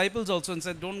out the disciples also and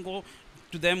said, don't go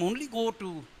to them, only go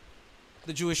to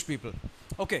the Jewish people.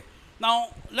 Okay, now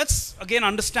let's again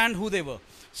understand who they were.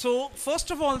 So,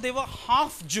 first of all, they were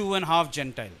half Jew and half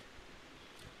Gentile.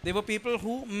 They were people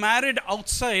who married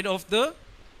outside of the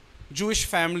Jewish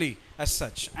family as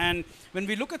such. And when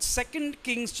we look at 2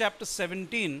 Kings chapter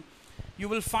 17, you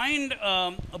will find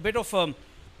a bit of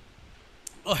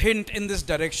a hint in this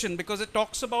direction, because it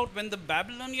talks about when the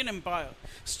Babylonian Empire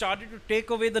started to take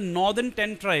away the northern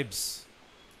 10 tribes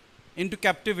into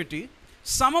captivity,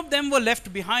 some of them were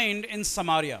left behind in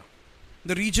Samaria,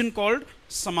 the region called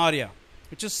Samaria,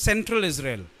 which is central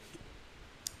Israel.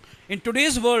 In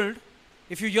today's world,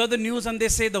 if you hear the news and they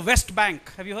say the West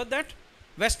Bank, have you heard that?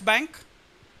 West Bank?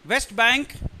 West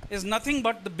Bank is nothing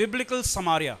but the biblical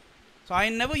Samaria. So I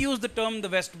never use the term the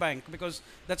West Bank, because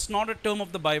that's not a term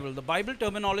of the Bible. The Bible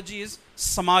terminology is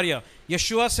Samaria.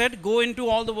 YESHUA said, go into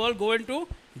all the world, go into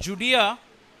Judea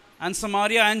and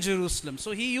Samaria and Jerusalem.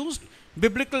 So he used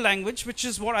biblical language, which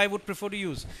is what I would prefer to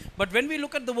use. But when we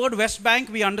look at the word West Bank,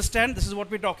 we understand this is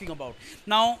what we're talking about.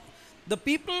 Now, the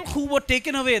people who were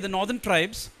taken away, the northern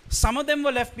tribes, some of them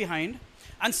were left behind,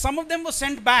 and some of them were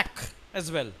sent back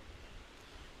as well.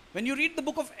 When you read the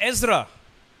book of Ezra,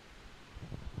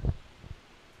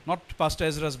 not Pastor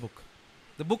Ezra's book,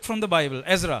 the book from the Bible,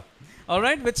 Ezra, all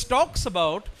right, which talks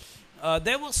about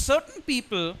there were certain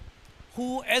people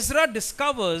who Ezra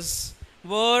discovers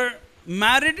were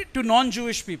married to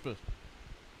non-Jewish people.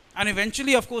 And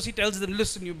eventually, of course, he tells them,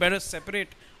 listen, you better separate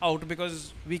out,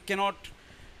 because we cannot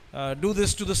do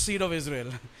this to the seed of Israel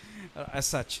as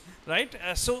such, right?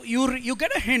 So you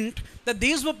get a hint that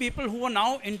these were people who were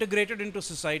now integrated into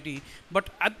society, but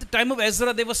at the time of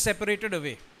Ezra, they were separated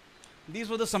away. These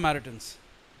were the Samaritans.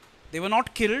 They were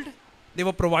not killed. They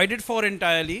were provided for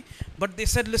entirely. But they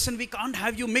said, listen, we can't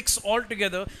have you mix all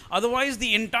together. Otherwise,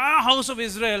 the entire house of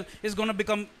Israel is going to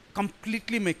become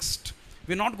completely mixed.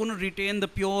 We're not going to retain the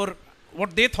pure,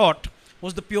 what they thought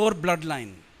was the pure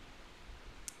bloodline.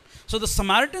 So the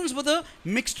Samaritans were the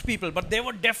mixed people, but they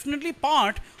were definitely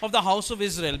part of the house of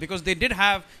Israel, because they did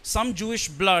have some Jewish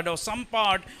blood or some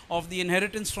part of the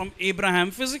inheritance from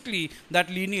Abraham, physically, that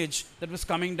lineage that was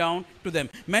coming down to them.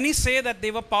 Many say that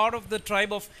they were part of the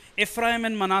tribe of Ephraim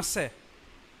and Manasseh.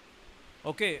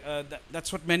 Okay,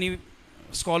 that's what many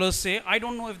scholars say. I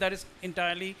don't know if that is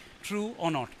entirely true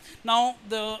or not. Now,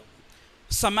 the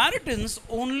Samaritans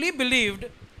only believed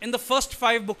in the first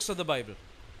 5 books of the Bible.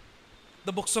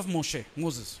 The books of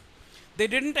Moses. They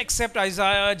didn't accept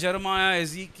Isaiah, Jeremiah,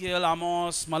 Ezekiel,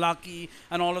 Amos, Malachi,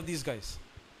 and all of these guys.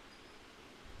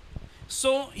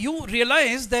 So you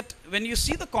realize that when you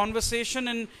see the conversation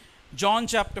in John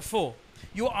chapter 4,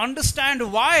 you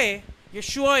understand why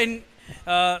YESHUA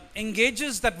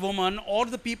engages that woman or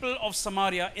the people of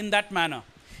Samaria in that manner.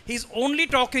 He's only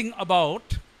talking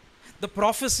about the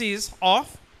prophecies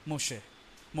of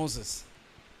Moses.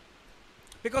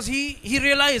 Because he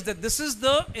realized that this is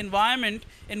the environment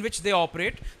in which they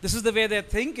operate. This is the way they're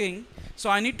thinking.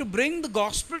 So I need to bring the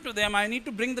gospel to them. I need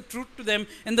to bring the truth to them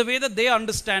in the way that they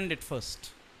understand it first.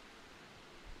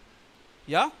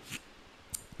 Yeah?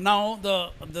 Now,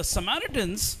 the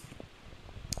Samaritans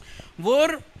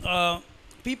were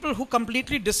people who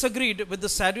completely disagreed with the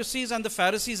Sadducees and the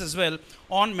Pharisees as well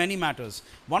on many matters.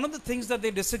 One of the things that they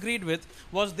disagreed with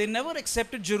was they never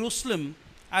accepted Jerusalem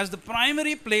as the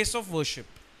primary place of worship.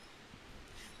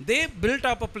 They built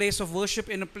up a place of worship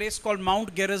in a place called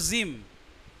Mount Gerizim,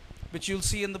 which you'll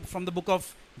see from the book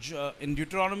of in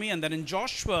Deuteronomy and then in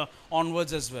Joshua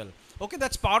onwards as well. Okay,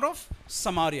 that's part of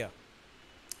Samaria.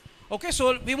 Okay,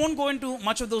 so we won't go into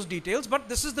much of those details, but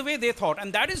this is the way they thought.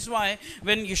 And that is why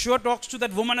when YESHUA talks to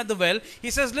that woman at the well, he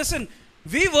says, listen,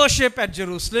 we worship at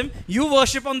Jerusalem, you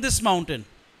worship on this mountain.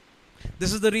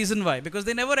 This is the reason why, because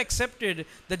they never accepted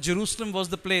that Jerusalem was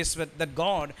the place that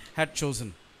God had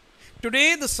chosen.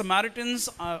 Today, the Samaritans,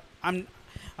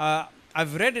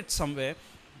 I've read it somewhere,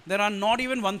 there are not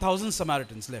even 1,000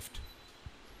 Samaritans left.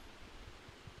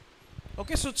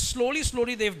 Okay, so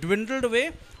slowly they've dwindled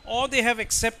away, or they have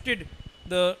accepted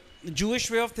the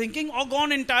Jewish way of thinking, or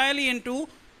gone entirely into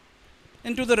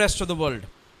the rest of the world.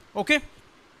 Okay,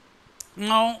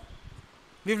 now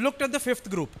we've looked at the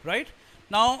 5th group, right?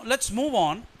 Now, let's move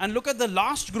on and look at the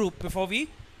last group before we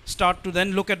start to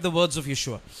then look at the words of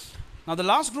YESHUA. Now, the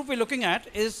last group we're looking at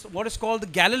is what is called the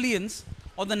Galileans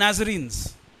or the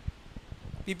Nazarenes.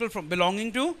 People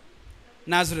belonging to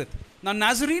Nazareth. Now,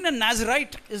 Nazarene and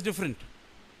Nazarite is different.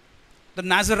 The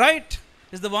Nazarite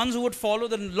is the ones who would follow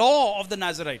the law of the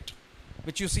Nazarite,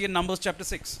 which you see in Numbers chapter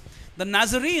 6. The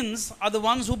Nazarenes are the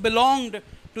ones who belonged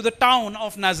to the town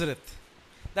of Nazareth.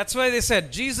 That's why they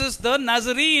said, Jesus the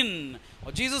Nazarene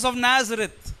or Jesus of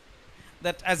Nazareth,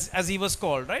 that as he was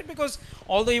called, right? Because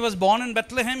although he was born in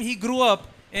Bethlehem, he grew up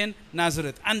in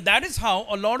Nazareth. And that is how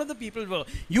a lot of the people were.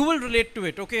 You will relate to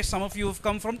it. Okay, some of you have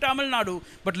come from Tamil Nadu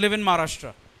but live in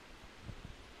Maharashtra.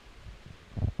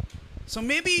 So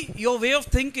maybe your way of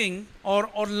thinking or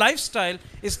lifestyle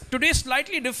is today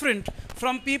slightly different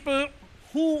from people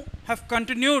who have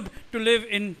continued to live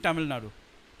in Tamil Nadu.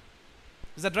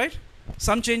 Is that right?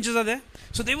 Some changes are there.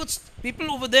 So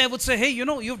people over there would say, hey,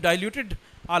 you've diluted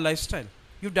our lifestyle.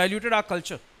 You've diluted our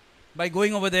culture by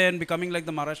going over there and becoming like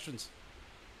the Maharashtrians.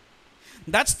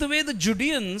 That's the way the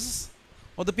Judeans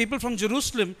or the people from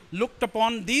Jerusalem looked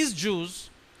upon these Jews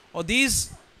or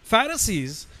these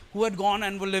Pharisees who had gone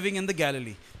and were living in the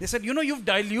Galilee. They said, you've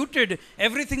diluted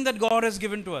everything that God has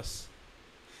given to us.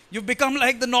 You've become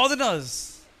like the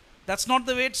northerners. That's not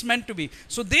the way it's meant to be.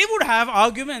 So they would have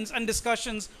arguments and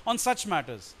discussions on such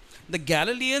matters. The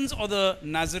Galileans or the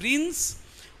Nazarenes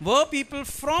were people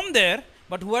from there,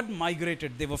 but who had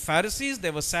migrated. They were Pharisees,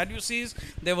 they were Sadducees,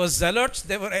 they were Zealots,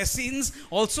 they were Essenes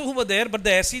also who were there, but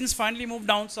the Essenes finally moved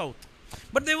down south.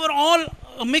 But they were all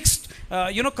a mixed,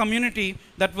 community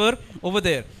that were over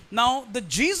there. Now, the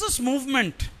Jesus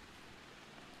movement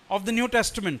of the New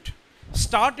Testament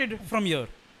started from here.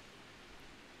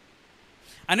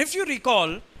 And if you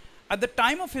recall, at the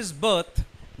time of his birth,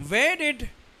 where did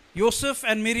Joseph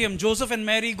and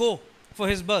Mary go for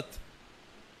his birth?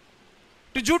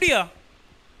 To Judea.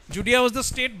 Judea was the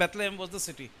state, Bethlehem was the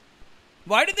city.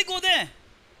 Why did they go there?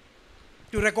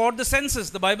 To record the census.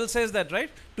 The Bible says that, right?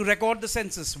 To record the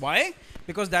census. Why?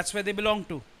 Because that's where they belong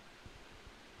to.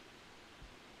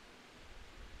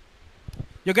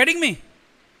 You're getting me?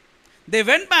 They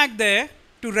went back there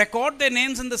to record their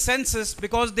names in the census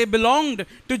because they belonged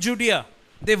to Judea.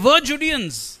 They were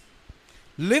Judeans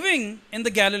living in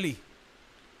the Galilee.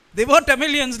 They were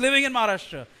Tamilians living in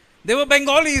Maharashtra. They were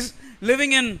Bengalis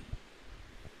living in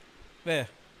where?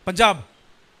 Punjab,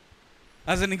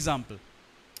 as an example.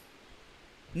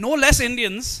 No less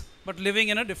Indians, but living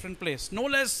in a different place. No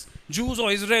less Jews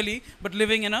or Israeli, but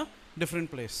living in a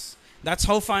different place. That's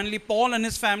how finally Paul and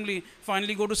his family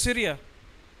finally go to Syria.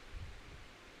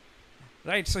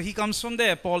 Right, so he comes from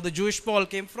there. Paul, the Jewish Paul,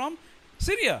 came from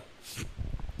Syria.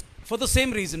 For the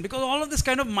same reason, because all of this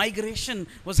kind of migration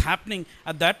was happening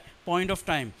at that point of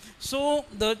time. So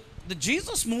the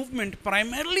Jesus movement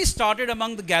primarily started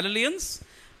among the Galileans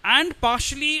and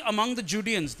partially among the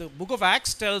Judeans. The book of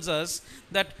Acts tells us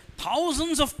that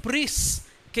thousands of priests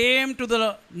came to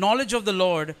the knowledge of the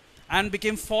Lord and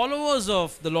became followers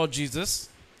of the Lord Jesus.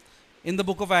 In the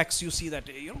book of Acts, you see that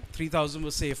 3,000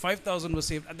 were saved, 5,000 were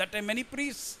saved. At that time, many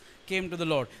priests came to the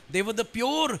Lord. They were the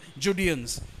pure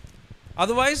Judeans.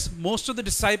 Otherwise, most of the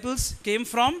disciples came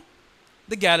from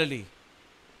the Galilee.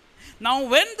 Now,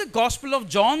 when the Gospel of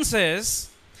John says,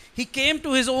 he came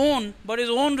to his own, but his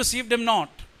own received him not.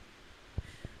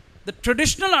 The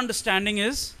traditional understanding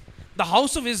is, the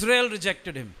house of Israel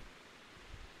rejected him.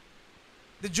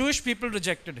 The Jewish people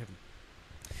rejected him.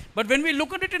 But when we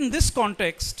look at it in this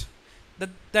context,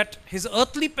 that his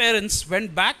earthly parents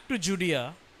went back to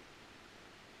Judea,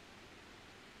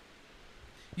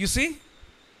 you see,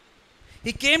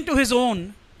 he came to his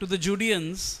own, to the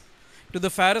Judeans, to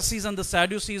the Pharisees and the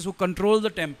Sadducees who control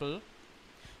the temple,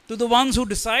 to the ones who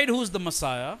decide who is the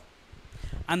Messiah,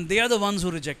 and they are the ones who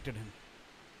rejected him.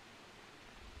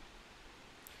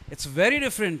 It's very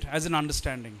different as an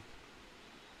understanding.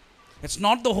 It's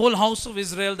not the whole house of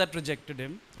Israel that rejected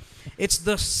him. It's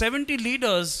the 70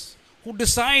 leaders who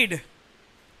decide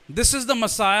this is the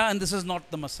Messiah and this is not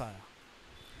the Messiah.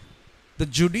 The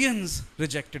Judeans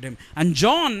rejected him. And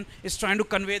John is trying to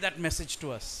convey that message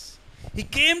to us. He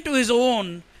came to his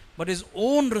own, but his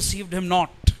own received him not.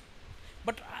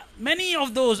 But as many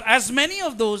of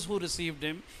those who received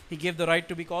him, he gave the right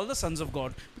to be called the sons of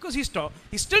God. Because he's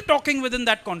still talking within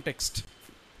that context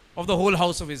of the whole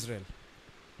house of Israel.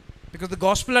 Because the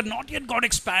gospel had not yet got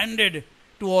expanded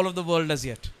to all of the world as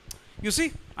yet. You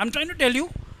see, I'm trying to tell you,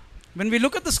 when we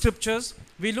look at the scriptures,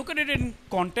 we look at it in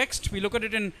context, we look at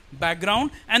it in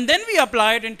background, and then we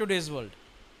apply it in today's world.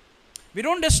 We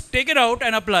don't just take it out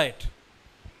and apply it.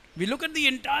 We look at the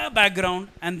entire background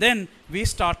and then we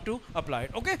start to apply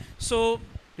it. Okay, so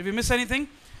did we miss anything?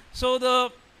 So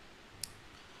the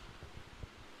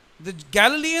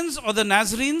Galileans or the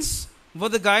Nazarenes were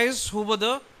the guys who were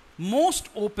the most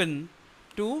open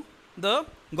to the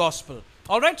gospel.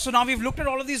 Alright, so now we've looked at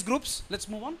all of these groups. Let's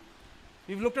move on.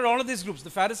 We've looked at all of these groups. The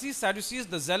Pharisees, Sadducees,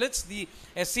 the Zealots, the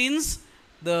Essenes,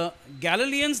 the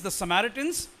Galileans, the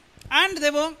Samaritans, and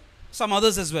there were some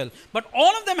others as well. But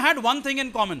all of them had one thing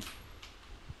in common.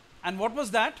 And what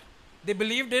was that? They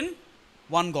believed in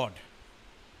one God.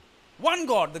 One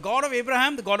God, the God of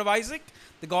Abraham, the God of Isaac,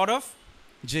 the God of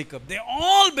Jacob. They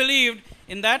all believed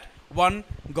in that one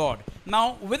God.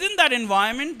 Now, within that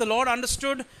environment, the Lord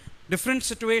understood different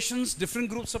situations, different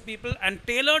groups of people, and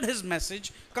tailored his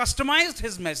message, customized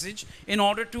his message in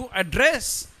order to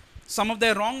address some of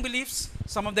their wrong beliefs,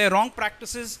 some of their wrong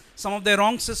practices, some of their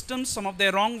wrong systems, some of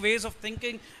their wrong ways of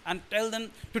thinking, and tell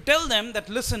them that,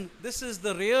 listen, this is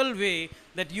the real way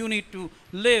that you need to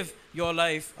live your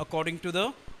life according to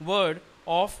the word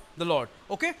of the Lord.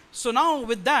 Okay, so now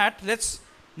with that, let's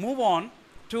move on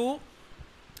to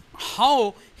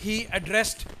how he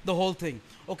addressed the whole thing.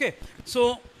 Okay,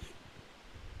 so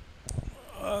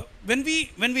when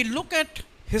we look at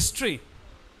history,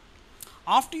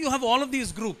 after you have all of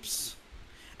these groups,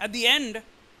 at the end,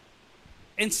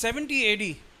 in 70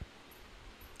 AD,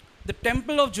 the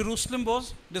Temple of Jerusalem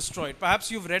was destroyed.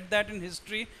 Perhaps you've read that in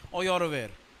history or you're aware.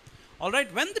 All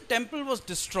right, when the temple was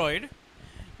destroyed,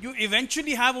 you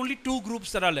eventually have only two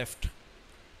groups that are left.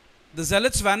 The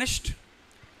Zealots vanished,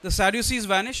 the Sadducees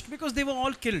vanished, because they were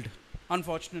all killed,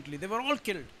 unfortunately. They were all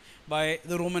killed by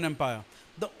the Roman Empire.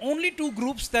 The only two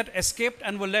groups that escaped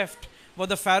and were left were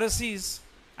the Pharisees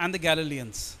and the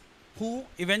Galileans, who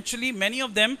eventually, many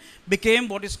of them became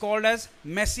what is called as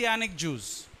Messianic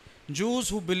Jews. Jews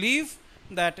who believe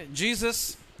that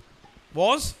Jesus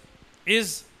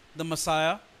is the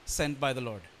Messiah sent by the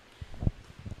Lord.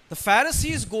 The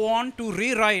Pharisees go on to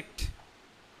rewrite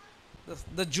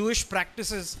the Jewish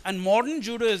practices, and modern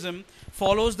Judaism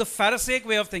follows the Pharisaic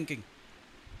way of thinking.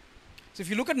 So if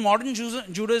you look at modern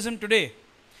Judaism today,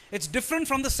 it's different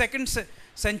from the second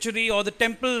century or the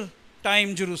temple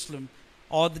time Jerusalem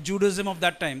or the Judaism of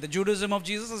that time. The Judaism of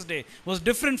Jesus' day was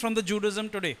different from the Judaism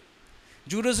today.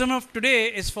 Judaism of today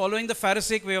is following the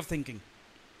Pharisaic way of thinking.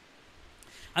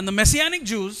 And the Messianic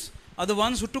Jews are the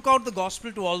ones who took out the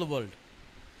gospel to all the world.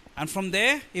 And from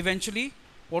there, eventually,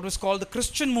 what was called the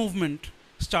Christian movement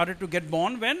started to get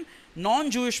born, when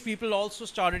non-Jewish people also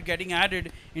started getting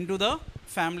added into the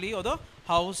family or the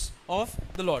house of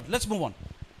the Lord. Let's move on.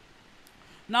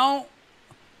 Now,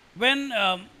 when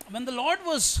the Lord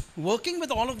was working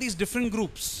with all of these different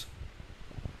groups,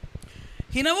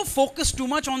 he never focused too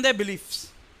much on their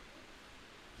beliefs.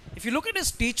 If you look at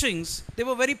his teachings, they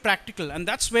were very practical, and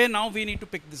that's where now we need to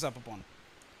pick this up upon,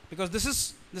 because this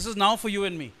is now for you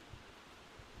and me.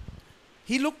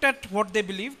 He looked at what they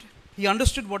believed, he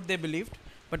understood what they believed,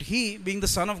 but he, being the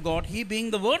Son of God, he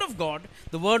being the Word of God,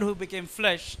 the Word who became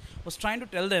flesh, was trying to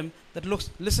tell them that, look,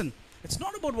 listen, it's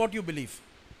not about what you believe,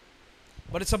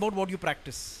 but it's about what you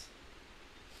practice.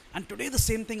 And today the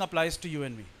same thing applies to you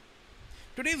and me.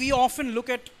 Today we often look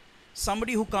at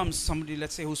somebody who comes, somebody,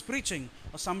 let's say, who's preaching,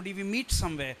 or somebody we meet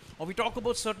somewhere, or we talk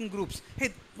about certain groups. Hey,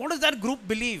 what does that group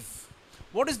believe?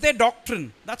 What is their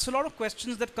doctrine? That's a lot of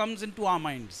questions that comes into our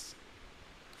minds.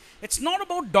 It's not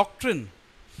about doctrine.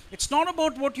 It's not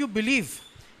about what you believe,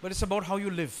 but it's about how you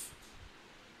live.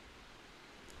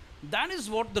 That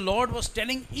is what the Lord was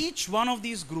telling each one of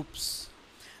these groups.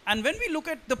 And when we look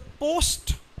at the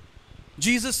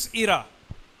post-Jesus era,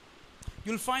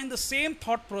 you'll find the same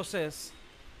thought process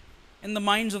in the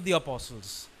minds of the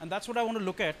apostles. And that's what I want to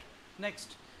look at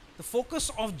next. The focus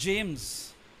of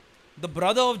James, the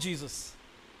brother of Jesus.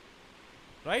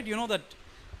 Right? You know that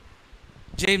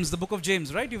James, the book of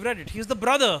James, right? You've read it. He's the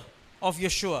brother of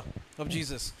YESHUA, of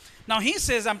Jesus. Now he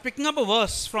says, I'm picking up a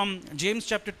verse from James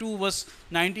chapter 2, verse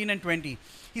 19 and 20.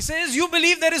 He says, you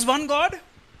believe there is one God?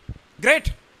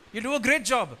 Great. You do a great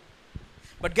job.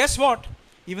 But guess what?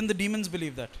 Even the demons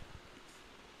believe that.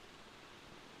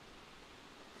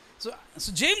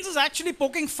 So James is actually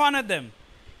poking fun at them.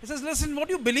 He says, listen, what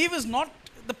you believe is not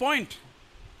the point.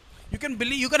 You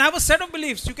can have a set of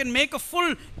beliefs. You can make a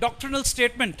full doctrinal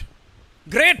statement.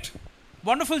 Great.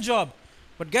 Wonderful job.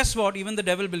 But guess what? Even the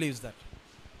devil believes that.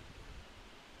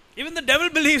 Even the devil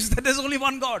believes that there's only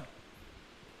one God.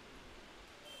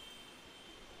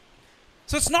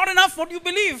 So it's not enough what you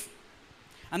believe.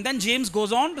 And then James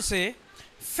goes on to say,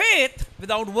 faith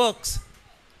without works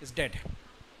is dead.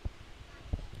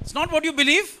 It's not what you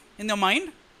believe in your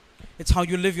mind, it's how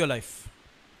you live your life.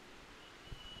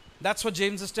 That's what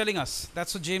James is telling us.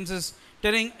 That's what James is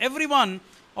telling every one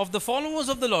of the followers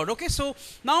of the Lord. Okay, so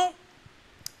now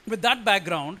with that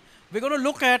background, we're going to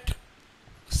look at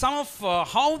some of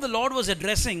how the Lord was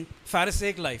addressing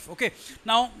Pharisaic life. Okay,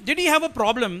 now did he have a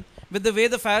problem with the way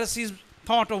the Pharisees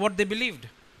thought or what they believed?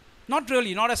 Not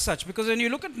really, not as such, because when you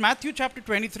look at Matthew chapter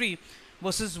 23,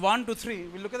 verses 1 to 3,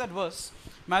 we'll look at that verse,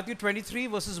 Matthew 23,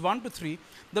 verses 1 to 3,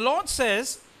 the Lord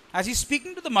says, as he's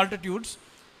speaking to the multitudes,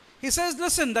 he says,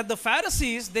 listen, that the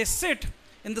Pharisees, they sit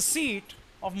in the seat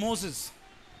of Moses.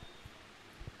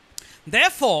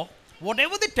 Therefore,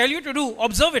 Whatever they tell you to do,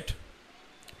 observe it.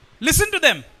 Listen to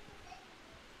them.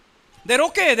 They're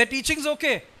okay. Their teaching's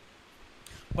okay.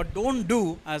 But don't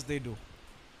do as they do.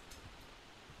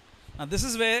 Now this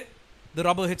is where the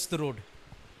rubber hits the road.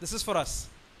 This is for us.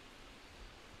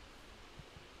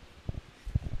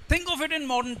 Think of it in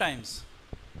modern times.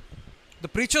 The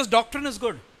preacher's doctrine is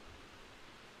good.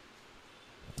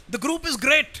 The group is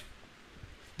great.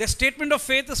 Their statement of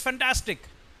faith is fantastic.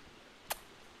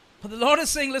 But the Lord is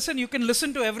saying, listen, you can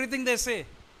listen to everything they say,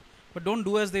 but don't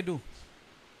do as they do.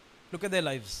 Look at their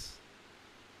lives.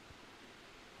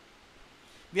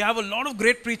 We have a lot of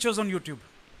great preachers on YouTube.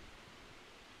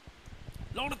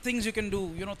 A lot of things you can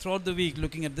do, throughout the week,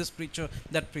 looking at this preacher,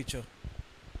 that preacher.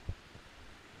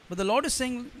 But the Lord is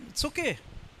saying, it's okay.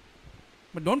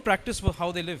 But don't practice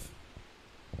how they live.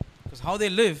 Because how they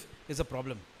live is a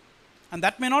problem. And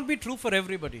that may not be true for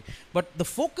everybody. But the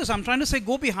focus, I'm trying to say,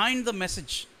 go behind the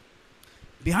message.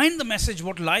 Behind the message,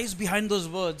 what lies behind those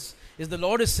words is the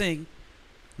Lord is saying,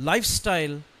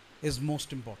 lifestyle is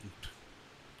most important.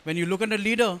 When you look at a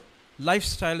leader,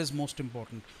 lifestyle is most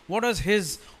important. What does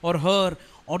his or her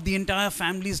or the entire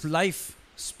family's life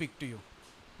speak to you?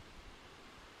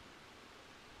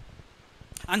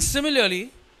 And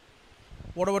similarly,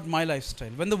 what about my lifestyle?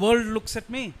 When the world looks at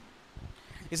me,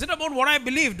 is it about what I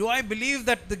believe? Do I believe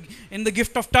that in the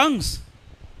gift of tongues?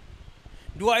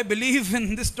 Do I believe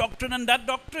in this doctrine and that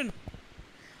doctrine?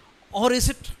 Or is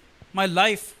it my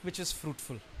life which is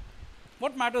fruitful?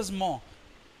 What matters more?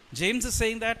 James is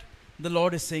saying that. The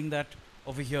Lord is saying that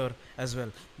over here as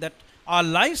well. That our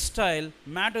lifestyle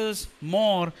matters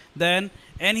more than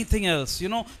anything else.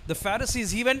 The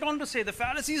Pharisees, he went on to say, the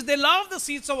Pharisees, they love the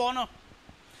seats of honor.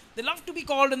 They love to be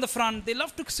called in the front. They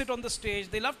love to sit on the stage.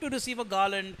 They love to receive a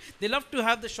garland. They love to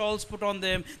have the shawls put on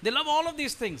them. They love all of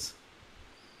these things.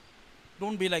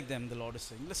 Don't be like them, the Lord is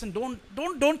saying. Listen,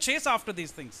 don't chase after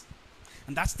these things.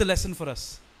 And that's the lesson for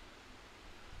us.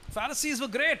 Pharisees were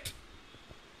great.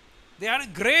 They had a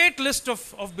great list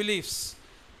of beliefs.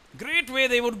 Great way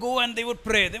they would go and they would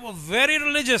pray. They were very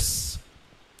religious.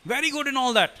 Very good in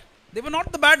all that. They were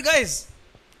not the bad guys.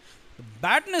 The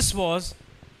badness was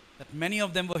that many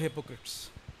of them were hypocrites.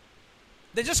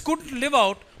 They just couldn't live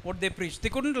out what they preached. They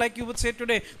couldn't, like you would say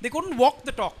today, they couldn't walk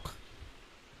the talk.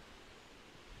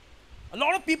 A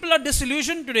lot of people are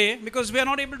disillusioned today because we are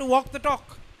not able to walk the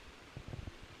talk.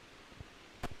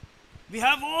 We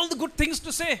have all the good things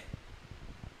to say.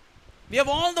 We have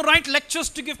all the right lectures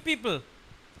to give people.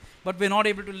 But we're not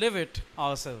able to live it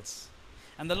ourselves.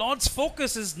 And the Lord's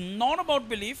focus is not about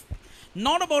belief,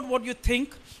 not about what you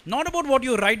think, not about what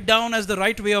you write down as the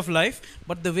right way of life,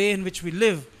 but the way in which we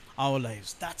live our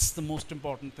lives. That's the most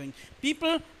important thing.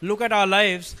 People look at our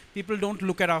lives, people don't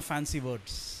look at our fancy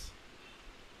words.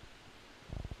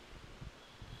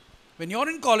 When you're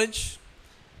in college,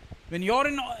 when you're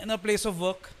in a place of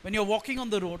work, when you're walking on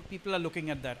the road, people are looking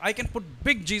at that. I can put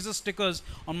big Jesus stickers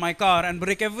on my car and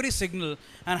break every signal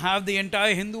and have the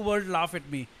entire Hindu world laugh at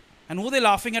me. And who are they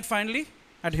laughing at finally?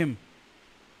 At him.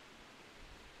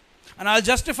 And I'll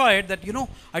justify it that,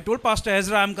 I told Pastor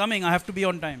Ezra I'm coming, I have to be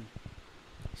on time.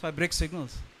 So I break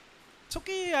signals. It's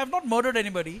okay, I have not murdered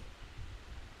anybody.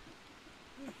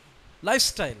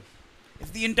 Lifestyle.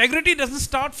 If the integrity doesn't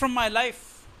start from my life,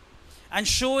 and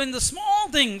show in the small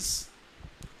things,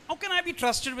 how can I be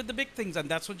trusted with the big things? And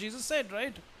that's what Jesus said,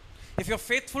 right? If you're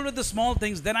faithful with the small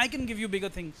things, then I can give you bigger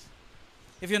things.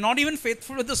 If you're not even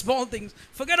faithful with the small things,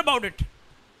 forget about it.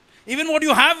 Even what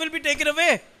you have will be taken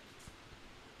away.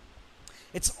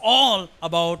 It's all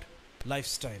about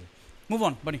lifestyle. Move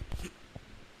on, buddy.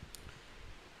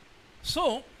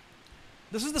 So,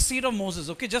 this is the seat of Moses,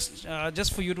 okay?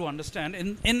 Just for you to understand.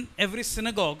 In every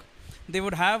synagogue, they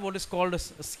would have what is called a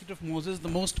seat of Moses. The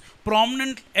most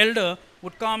prominent elder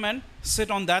would come and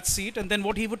sit on that seat, and then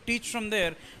what he would teach from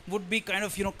there would be kind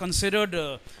of, considered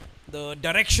the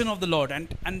direction of the Lord.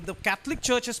 And the Catholic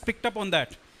Church has picked up on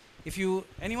that.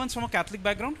 Anyone's from a Catholic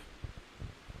background?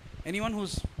 Anyone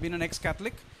who's been an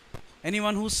ex-Catholic?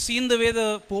 Anyone who's seen the way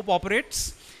the Pope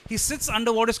operates? He sits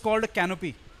under what is called a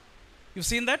canopy. You've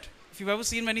seen that? If you've ever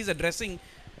seen when he's addressing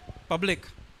public,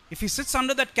 if he sits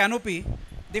under that canopy,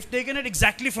 they've taken it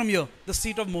exactly from here, the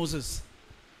seat of Moses.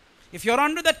 If you're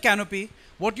under that canopy,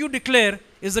 what you declare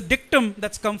is a dictum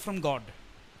that's come from God.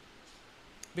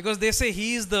 Because they say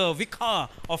he is the vicar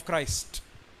of Christ.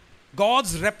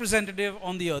 God's representative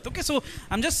on the earth. Okay, so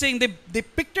I'm just saying they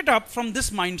picked it up from this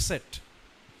mindset.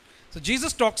 So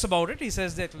Jesus talks about it. He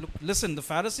says that, look, listen, the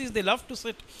Pharisees, they love to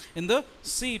sit in the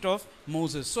seat of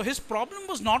Moses. So his problem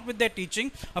was not with their teaching.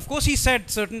 Of course, he said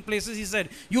certain places, he said,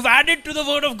 you've added to the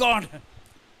word of God.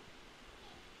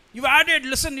 You've added.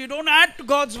 Listen, you don't add to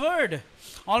God's word.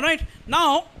 All right.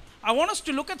 Now, I want us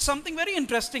to look at something very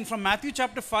interesting from Matthew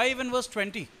chapter 5 and verse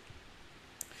 20.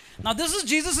 Now, this is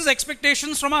Jesus'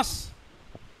 expectations from us,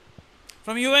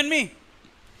 from you and me.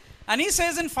 And he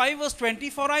says in 5 verse 20,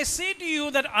 "For I say to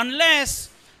you that unless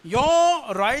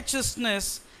your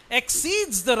righteousness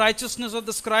exceeds the righteousness of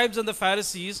the scribes and the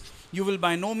Pharisees, you will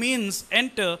by no means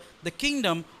enter the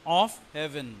kingdom of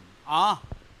heaven."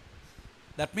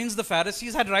 That means the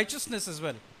Pharisees had righteousness as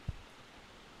well.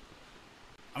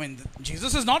 I mean,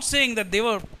 Jesus is not saying that they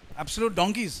were absolute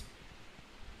donkeys.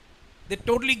 They're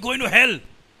totally going to hell.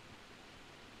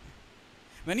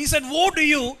 When he said, "Woe to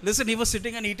you," listen, he was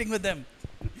sitting and eating with them.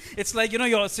 It's like,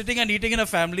 you're sitting and eating in a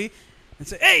family and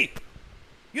say, "Hey,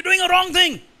 you're doing a wrong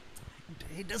thing."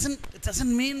 It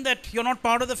doesn't mean that you're not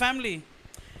part of the family.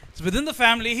 It's within the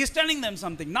family. He's telling them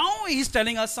something. Now he's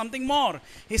telling us something more.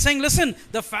 He's saying, listen,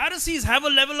 the Pharisees have a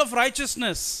level of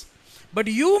righteousness, but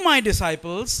you, my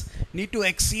disciples, need to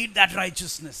exceed that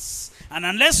righteousness. And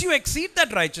unless you exceed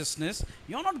that righteousness,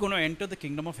 you're not going to enter the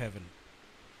kingdom of heaven.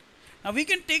 Now we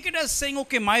can take it as saying,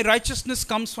 okay, my righteousness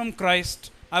comes from Christ.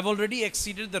 I've already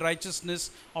exceeded the righteousness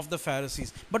of the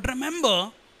Pharisees. But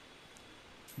remember,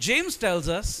 James tells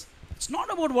us, it's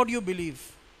not about what you believe.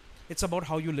 It's about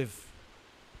how you live.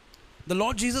 The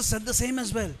Lord Jesus said the same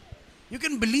as well. You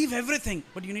can believe everything,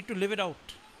 but you need to live it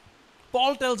out.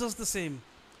 Paul tells us the same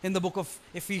in the book of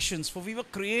Ephesians. For we were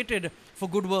created for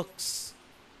good works.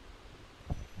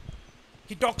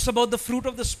 He talks about the fruit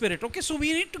of the Spirit. Okay, so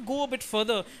we need to go a bit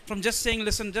further from just saying,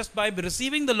 listen, just by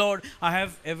receiving the Lord, I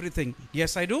have everything.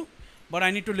 Yes, I do, but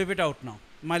I need to live it out now.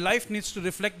 My life needs to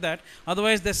reflect that.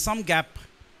 Otherwise, there's some gap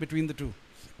between the two.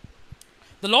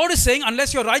 The Lord is saying,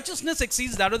 unless your righteousness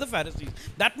exceeds that of the Pharisees.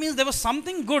 That means there was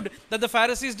something good that the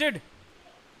Pharisees did.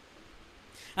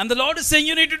 And the Lord is saying,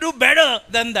 you need to do better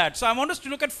than that. So I want us to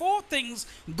look at 4 things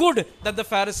good that the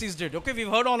Pharisees did. Okay, we've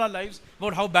heard all our lives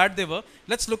about how bad they were.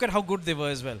 Let's look at how good they were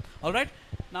as well. All right.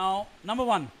 Now, number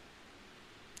 1.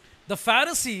 The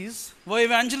Pharisees were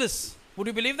evangelists. Would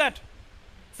you believe that?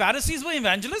 Pharisees were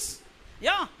evangelists?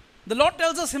 Yeah. The Lord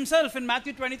tells us himself in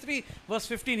Matthew 23 verse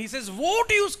 15. He says, "Woe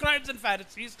to you, scribes and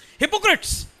Pharisees,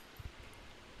 hypocrites."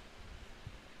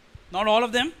 Not all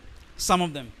of them, some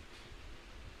of them.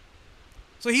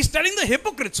 So he's telling the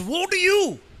hypocrites, woe to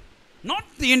you, not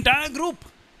the entire group.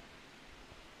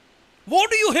 Woe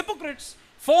to you, hypocrites,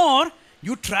 for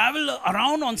you travel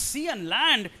around on sea and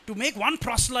land to make one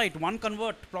proselyte, one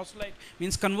convert. Proselyte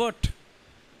means convert.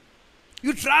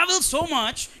 You travel so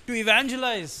much to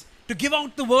evangelize, to give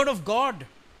out the word of God.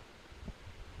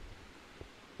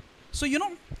 So,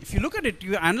 if you look at it,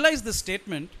 you analyze this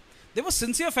statement, they were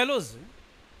sincere fellows.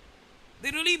 They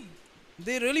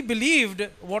really believed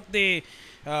what there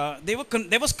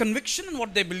was conviction in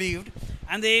what they believed,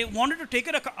 and they wanted to take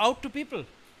it out to people.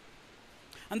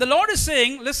 And the Lord is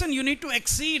saying, listen, you need to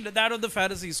exceed that of the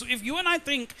Pharisees. So if you and I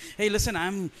think, hey, listen,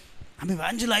 I'm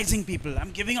evangelizing people,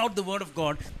 I'm giving out the word of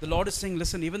God, the Lord is saying,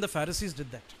 listen, even the Pharisees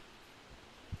did that.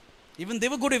 Even they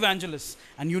were good evangelists,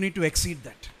 and you need to exceed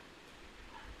that.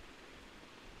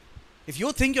 If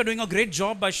you think you're doing a great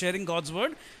job by sharing God's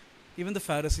word, even the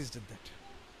Pharisees did that.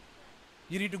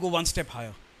 You need to go one step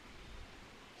higher.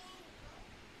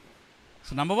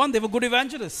 So number 1, they were good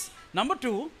evangelists. Number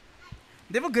 2,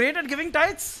 they were great at giving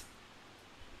tithes.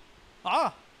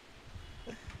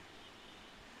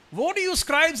 Woe to you,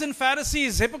 scribes and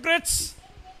Pharisees, hypocrites,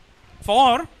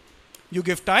 for you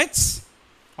give tithes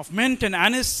of mint and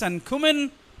anise and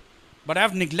cumin, but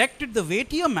have neglected the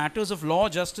weightier matters of law,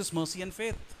 justice, mercy, and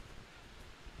faith.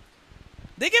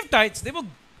 They gave tithes. They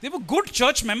were good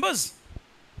church members.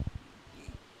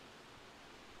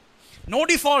 No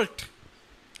default.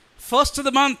 First of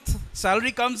the month,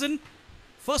 salary comes in,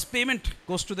 first payment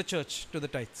goes to the church, to the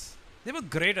tithes. They were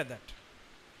great at that.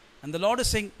 And the Lord is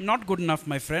saying, not good enough,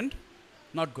 my friend.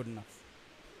 Not good enough.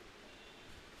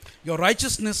 Your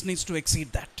righteousness needs to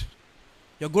exceed that.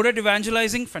 You're good at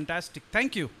evangelizing, fantastic.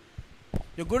 Thank you.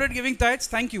 You're good at giving tithes,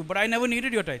 thank you. But I never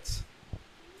needed your tithes.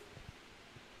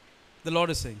 The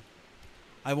Lord is saying,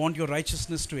 I want your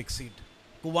righteousness to exceed.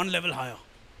 Go one level higher.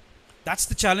 That's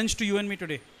the challenge to you and me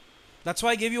today. That's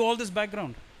why I gave you all this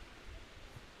background.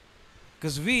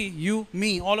 Because we, you,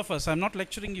 me, all of us, I'm not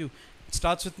lecturing you. It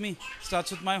starts with me. It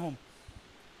starts with my home.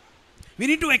 We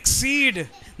need to exceed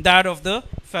that of the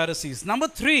Pharisees. Number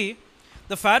 3,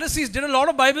 the Pharisees did a lot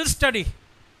of Bible study.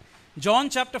 John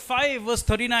chapter 5 verse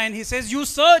 39, he says, you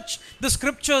search the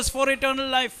scriptures for eternal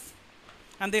life,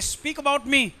 and they speak about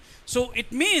me. So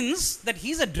it means that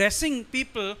he's addressing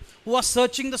people who are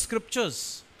searching the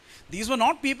scriptures. These were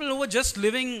not people who were just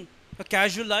living a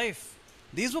casual life.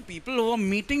 These were people who were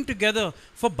meeting together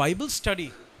for Bible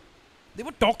study. They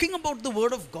were talking about the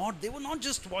Word of God. They were not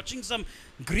just watching some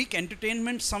Greek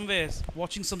entertainment somewhere,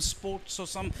 watching some sports or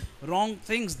some wrong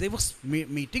things. They were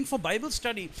meeting for Bible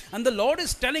study. And the Lord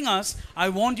is telling us, I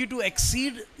want you to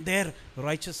exceed their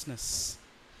righteousness.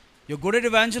 You're good at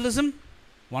evangelism?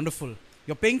 Wonderful.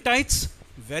 You're paying tithes?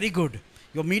 Very good.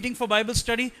 You're meeting for Bible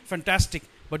study? Fantastic.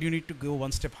 But you need to go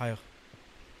one step higher.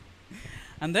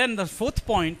 And then the fourth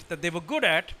point that they were good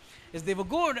at is they were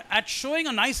good at showing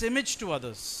a nice image to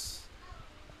others.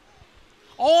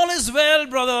 All is well,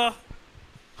 brother.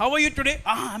 How are you today?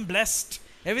 I'm blessed.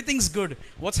 Everything's good.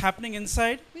 What's happening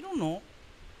inside? We don't know.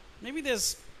 Maybe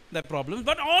there's that problem,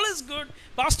 but all is good.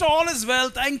 Pastor, all is well.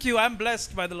 Thank you. I'm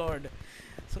blessed by the Lord.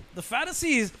 So the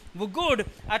Pharisees were good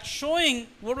at showing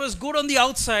what was good on the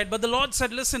outside, but the Lord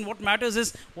said, listen, what matters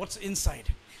is what's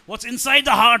inside. What's inside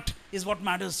the heart is what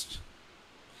matters.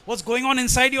 What's going on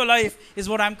inside your life is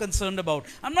what I'm concerned about.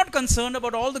 I'm not concerned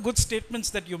about all the good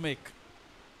statements that you make.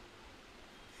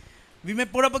 We may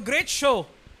put up a great show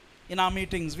in our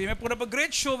meetings. We may put up a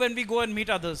great show when we go and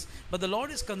meet others. But the Lord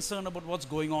is concerned about what's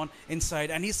going on inside.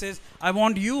 And He says, I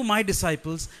want you, my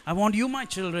disciples, I want you, my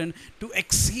children, to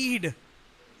exceed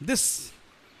this.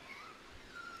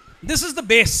 This is the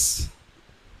base.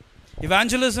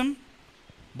 Evangelism,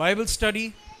 Bible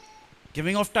study,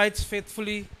 giving of tithes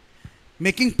faithfully,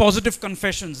 making positive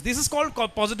confessions. This is called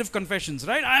positive confessions,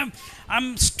 right?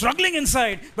 I'm struggling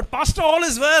inside, but Pastor, all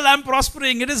is well. I'm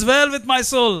prospering. It is well with my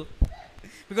soul.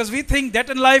 Because we think that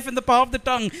in life, in the power of the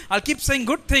tongue, I'll keep saying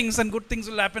good things and good things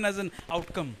will happen as an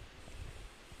outcome.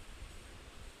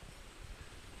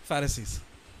 Pharisees.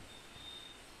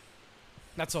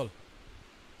 That's all.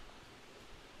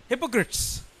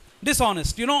 Hypocrites.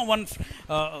 Dishonest. You know,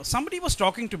 somebody was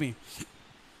talking to me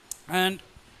and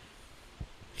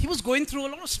he was going through a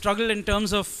lot of struggle in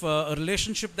terms of a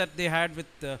relationship that they had with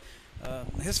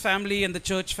his family and the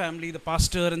church family, the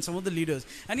pastor and some of the leaders.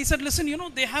 And he said, listen, you know,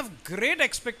 they have great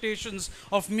expectations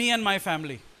of me and my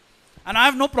family. And I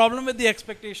have no problem with the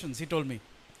expectations, he told me.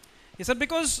 He said,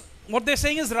 because what they're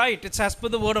saying is right. It's as per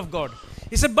the word of God.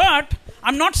 He said, but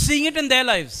I'm not seeing it in their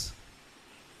lives.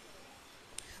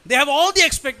 They have all the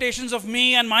expectations of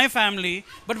me and my family,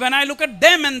 but when I look at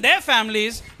them and their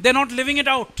families, they're not living it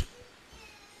out.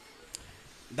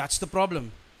 That's the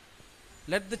problem.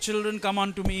 Let the children come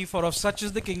unto me, for of such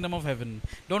is the kingdom of heaven.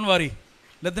 Don't worry.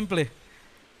 Let them play.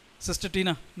 Sister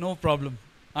Tina, no problem.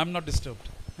 I'm not disturbed.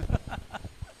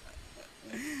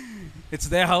 It's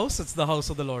their house. It's the house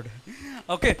of the Lord.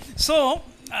 Okay. So,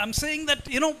 I'm saying that,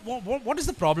 you know, what is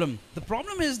the problem? The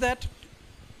problem is that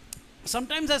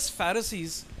sometimes as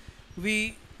Pharisees,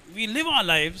 we live our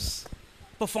lives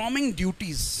performing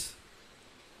duties.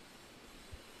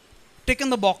 Tick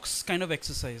in the box kind of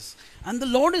exercise. And the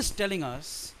Lord is telling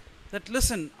us that,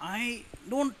 listen,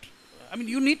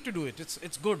 you need to do it.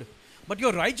 It's good. But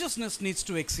your righteousness needs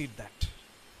to exceed that.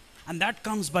 And that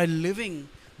comes by living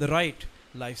the right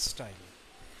lifestyle.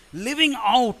 Living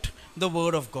out the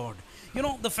word of God. You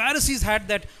know, the Pharisees had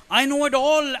that I know it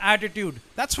all attitude.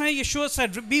 That's why YESHUA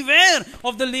said, beware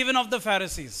of the leaven of the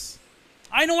Pharisees.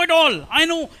 I know it all. I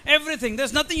know everything.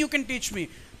 There's nothing you can teach me.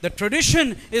 The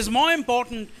tradition is more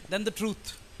important than the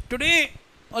truth. Today,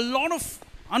 a lot of,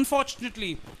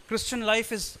 unfortunately, Christian life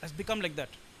has become like that.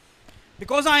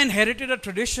 Because I inherited a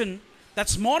tradition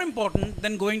that's more important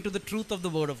than going to the truth of the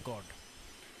Word of God.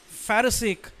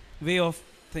 Pharisaic way of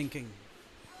thinking.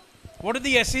 What did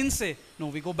the Essenes say? No,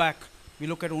 we go back. We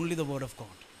look at only the Word of God.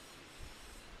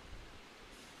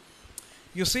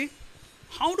 You see,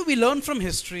 how do we learn from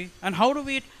history and how do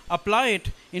we apply it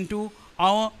into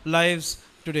our lives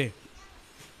today?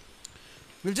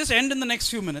 We'll just end in the next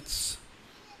few minutes.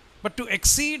 But to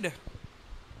exceed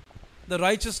the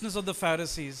righteousness of the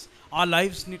Pharisees, our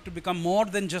lives need to become more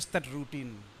than just that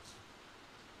routine.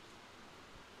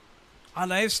 Our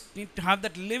lives need to have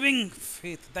that living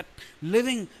faith, that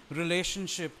living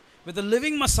relationship with the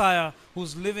living Messiah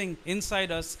who's living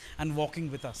inside us and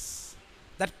walking with us.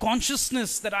 That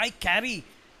consciousness that I carry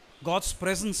God's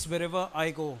presence wherever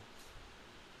I go.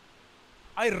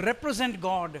 I represent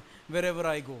God wherever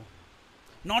I go.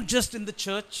 Not just in the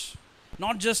church,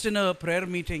 not just in a prayer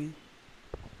meeting,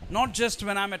 not just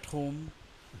when I'm at home,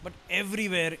 but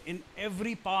everywhere, in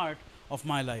every part of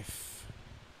my life.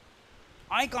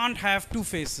 I can't have two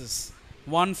faces,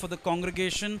 one for the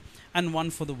congregation and one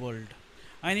for the world.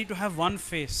 I need to have one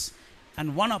face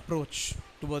and one approach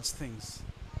towards things.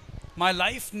 My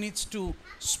life needs to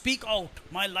speak out.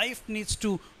 My life needs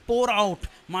to pour out.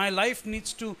 My life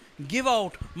needs to give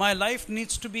out. My life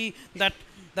needs to be that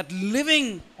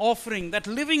living offering, that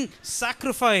living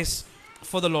sacrifice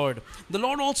for the Lord. The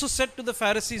Lord also said to the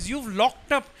Pharisees, you've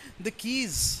locked up the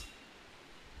keys.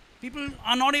 People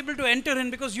are not able to enter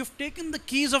in because you've taken the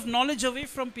keys of knowledge away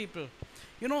from people.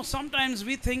 You know, sometimes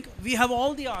we think we have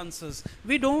all the answers.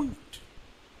 We don't.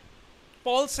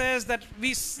 Paul says that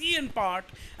we see in part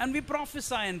and we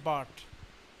prophesy in part.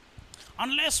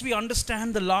 Unless we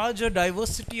understand the larger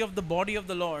diversity of the body of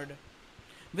the Lord,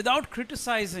 without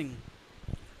criticizing,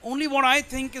 only what I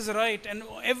think is right and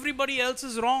everybody else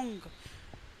is wrong,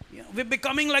 we're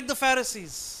becoming like the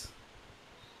Pharisees.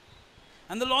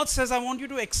 And the Lord says, I want you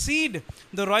to exceed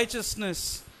the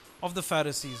righteousness of the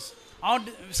Pharisees.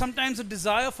 Sometimes a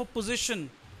desire for position,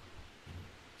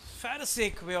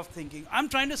 Pharisaic way of thinking. I'm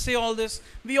trying to say all this.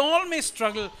 We all may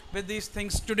struggle with these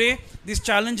things today. These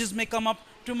challenges may come up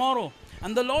tomorrow.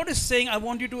 And the Lord is saying, I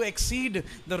want you to exceed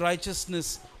the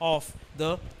righteousness of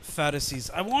the Pharisees.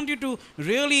 I want you to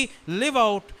really live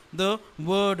out the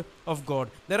word of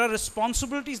God. There are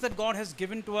responsibilities that God has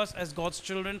given to us as God's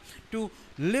children to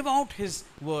live out his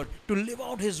word, to live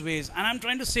out his ways. And I'm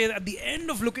trying to say that at the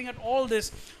end of looking at all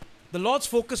this, the Lord's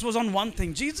focus was on one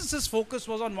thing. Jesus' focus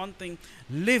was on one thing.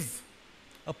 Live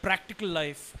a practical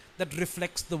life that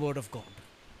reflects the word of God.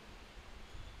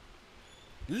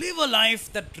 Live a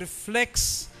life that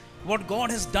reflects what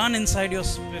God has done inside your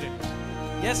spirit.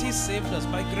 Yes, he saved us.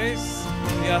 By grace,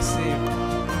 we are saved.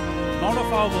 Not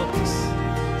of our works,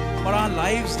 but our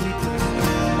lives need to reflect.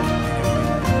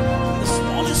 In the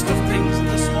smallest of things, in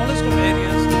the smallest of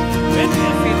areas, when we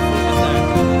are faithful with that,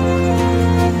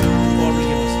 God will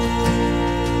give us it.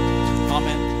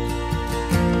 Amen.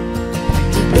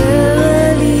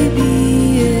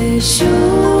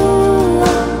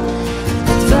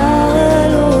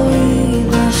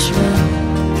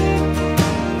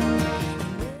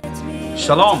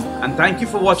 Shalom, and thank you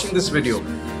for watching this video.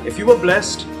 If you were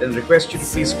blessed, then request you to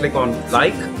please click on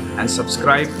like and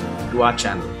subscribe to our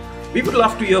channel. We would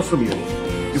love to hear from you.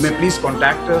 You may please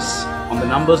contact us on the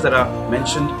numbers that are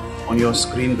mentioned on your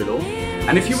screen below.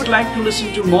 And if you would like to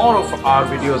listen to more of our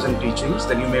videos and teachings,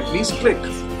 then you may please click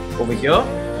over here,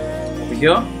 over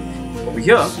here, over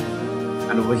here,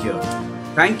 and over here.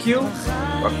 Thank you,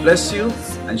 God bless you,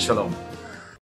 and Shalom.